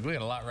 We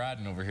had a lot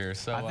riding over here.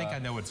 So I think I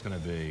know what it's going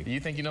to be. You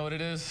think you know what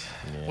it is?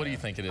 Yeah. What do you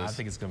think it is? I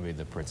think it's going to be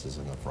The Princess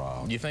and the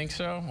Frog. You think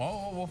so?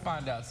 Oh, we'll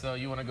find out. So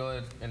you want to go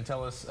ahead and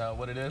tell us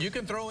what it is? You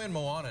can throw in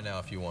Moana now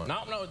if you want.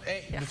 No.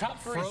 Hey, the top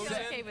three. Frozen.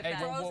 Okay with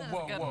that.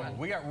 Whoa.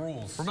 We got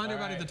rules. Remind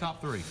everybody the top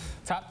three.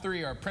 Top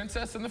three are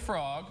Princess and the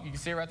Frog. You can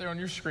see it right there on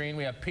your screen.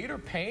 We have Peter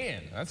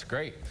Pan. That's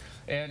great.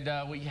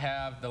 And we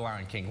have the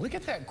Lion King. Look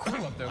at that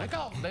crew up there.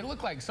 They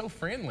look like so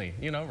friendly.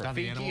 You know,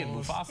 Rafiki and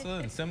Mufasa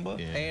and Simba.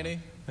 Yeah. Annie.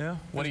 Yeah.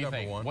 What do you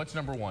think? What's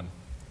number one?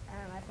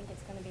 I think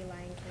it's going to be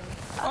Lion King.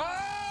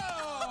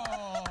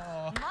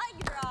 Oh!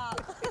 Mic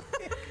drop.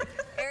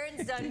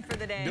 Aaron's done for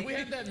the day. Do we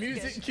have that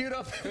music queued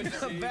up in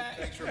the back?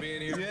 Thanks for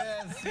being here.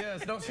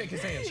 Yes. Don't shake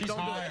his hand. She's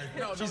hired.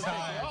 No, she's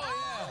hired.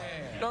 Oh,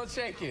 yeah. Don't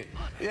shake it.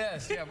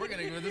 Yes, we're going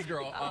to give this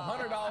girl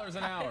 $100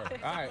 an hour.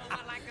 All right.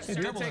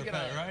 You're taking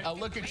a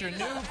look at your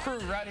new crew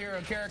right here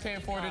on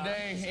KRK4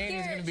 today.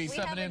 Annie's going to be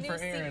subbing in for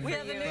Aaron. We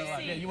have a new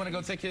seat. Yeah, you want to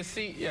go take his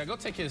seat? Yeah, go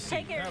take his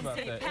seat. How about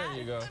that? There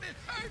you go.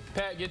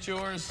 Pat, get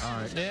yours.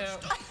 All right. Yeah.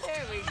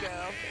 There we go.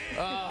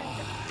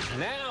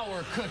 Now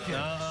we're cooking.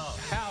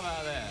 How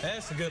about that?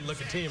 That's a good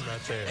looking team right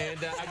there. And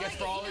I guess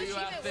for all of you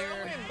out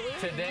there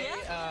today,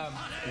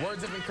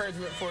 words of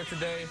encouragement for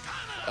today,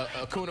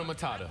 Hakuna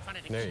Matata.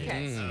 There you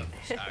go.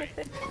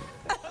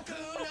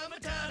 Hakuna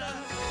Matata.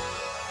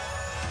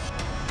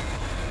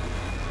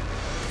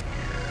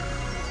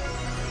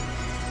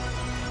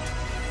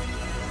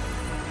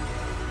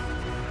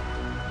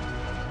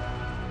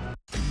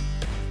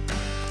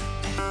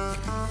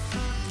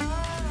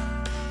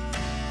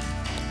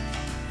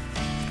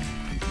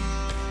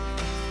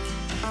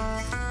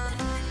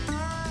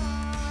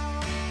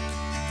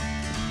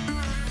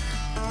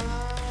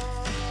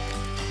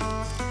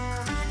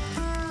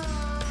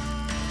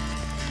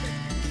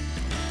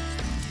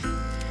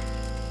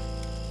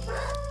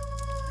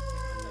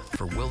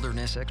 For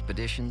wilderness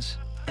expeditions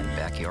and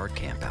backyard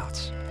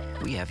campouts,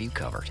 we have you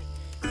covered.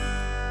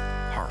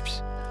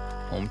 Harps,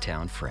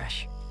 hometown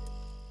fresh.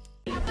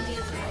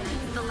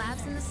 The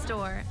lab's in the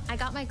store. I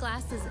got my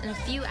glasses in a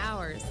few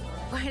hours.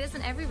 Why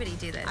doesn't everybody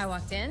do this? I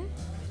walked in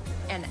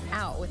and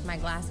out with my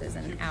glasses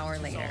an hour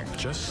later.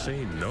 Just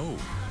say no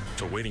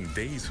to waiting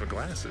days for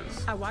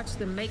glasses. I watched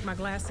them make my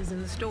glasses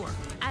in the store.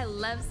 I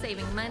love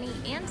saving money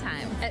and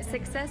time. At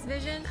Success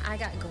Vision, I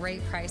got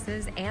great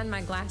prices and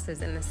my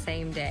glasses in the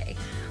same day.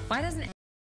 Why doesn't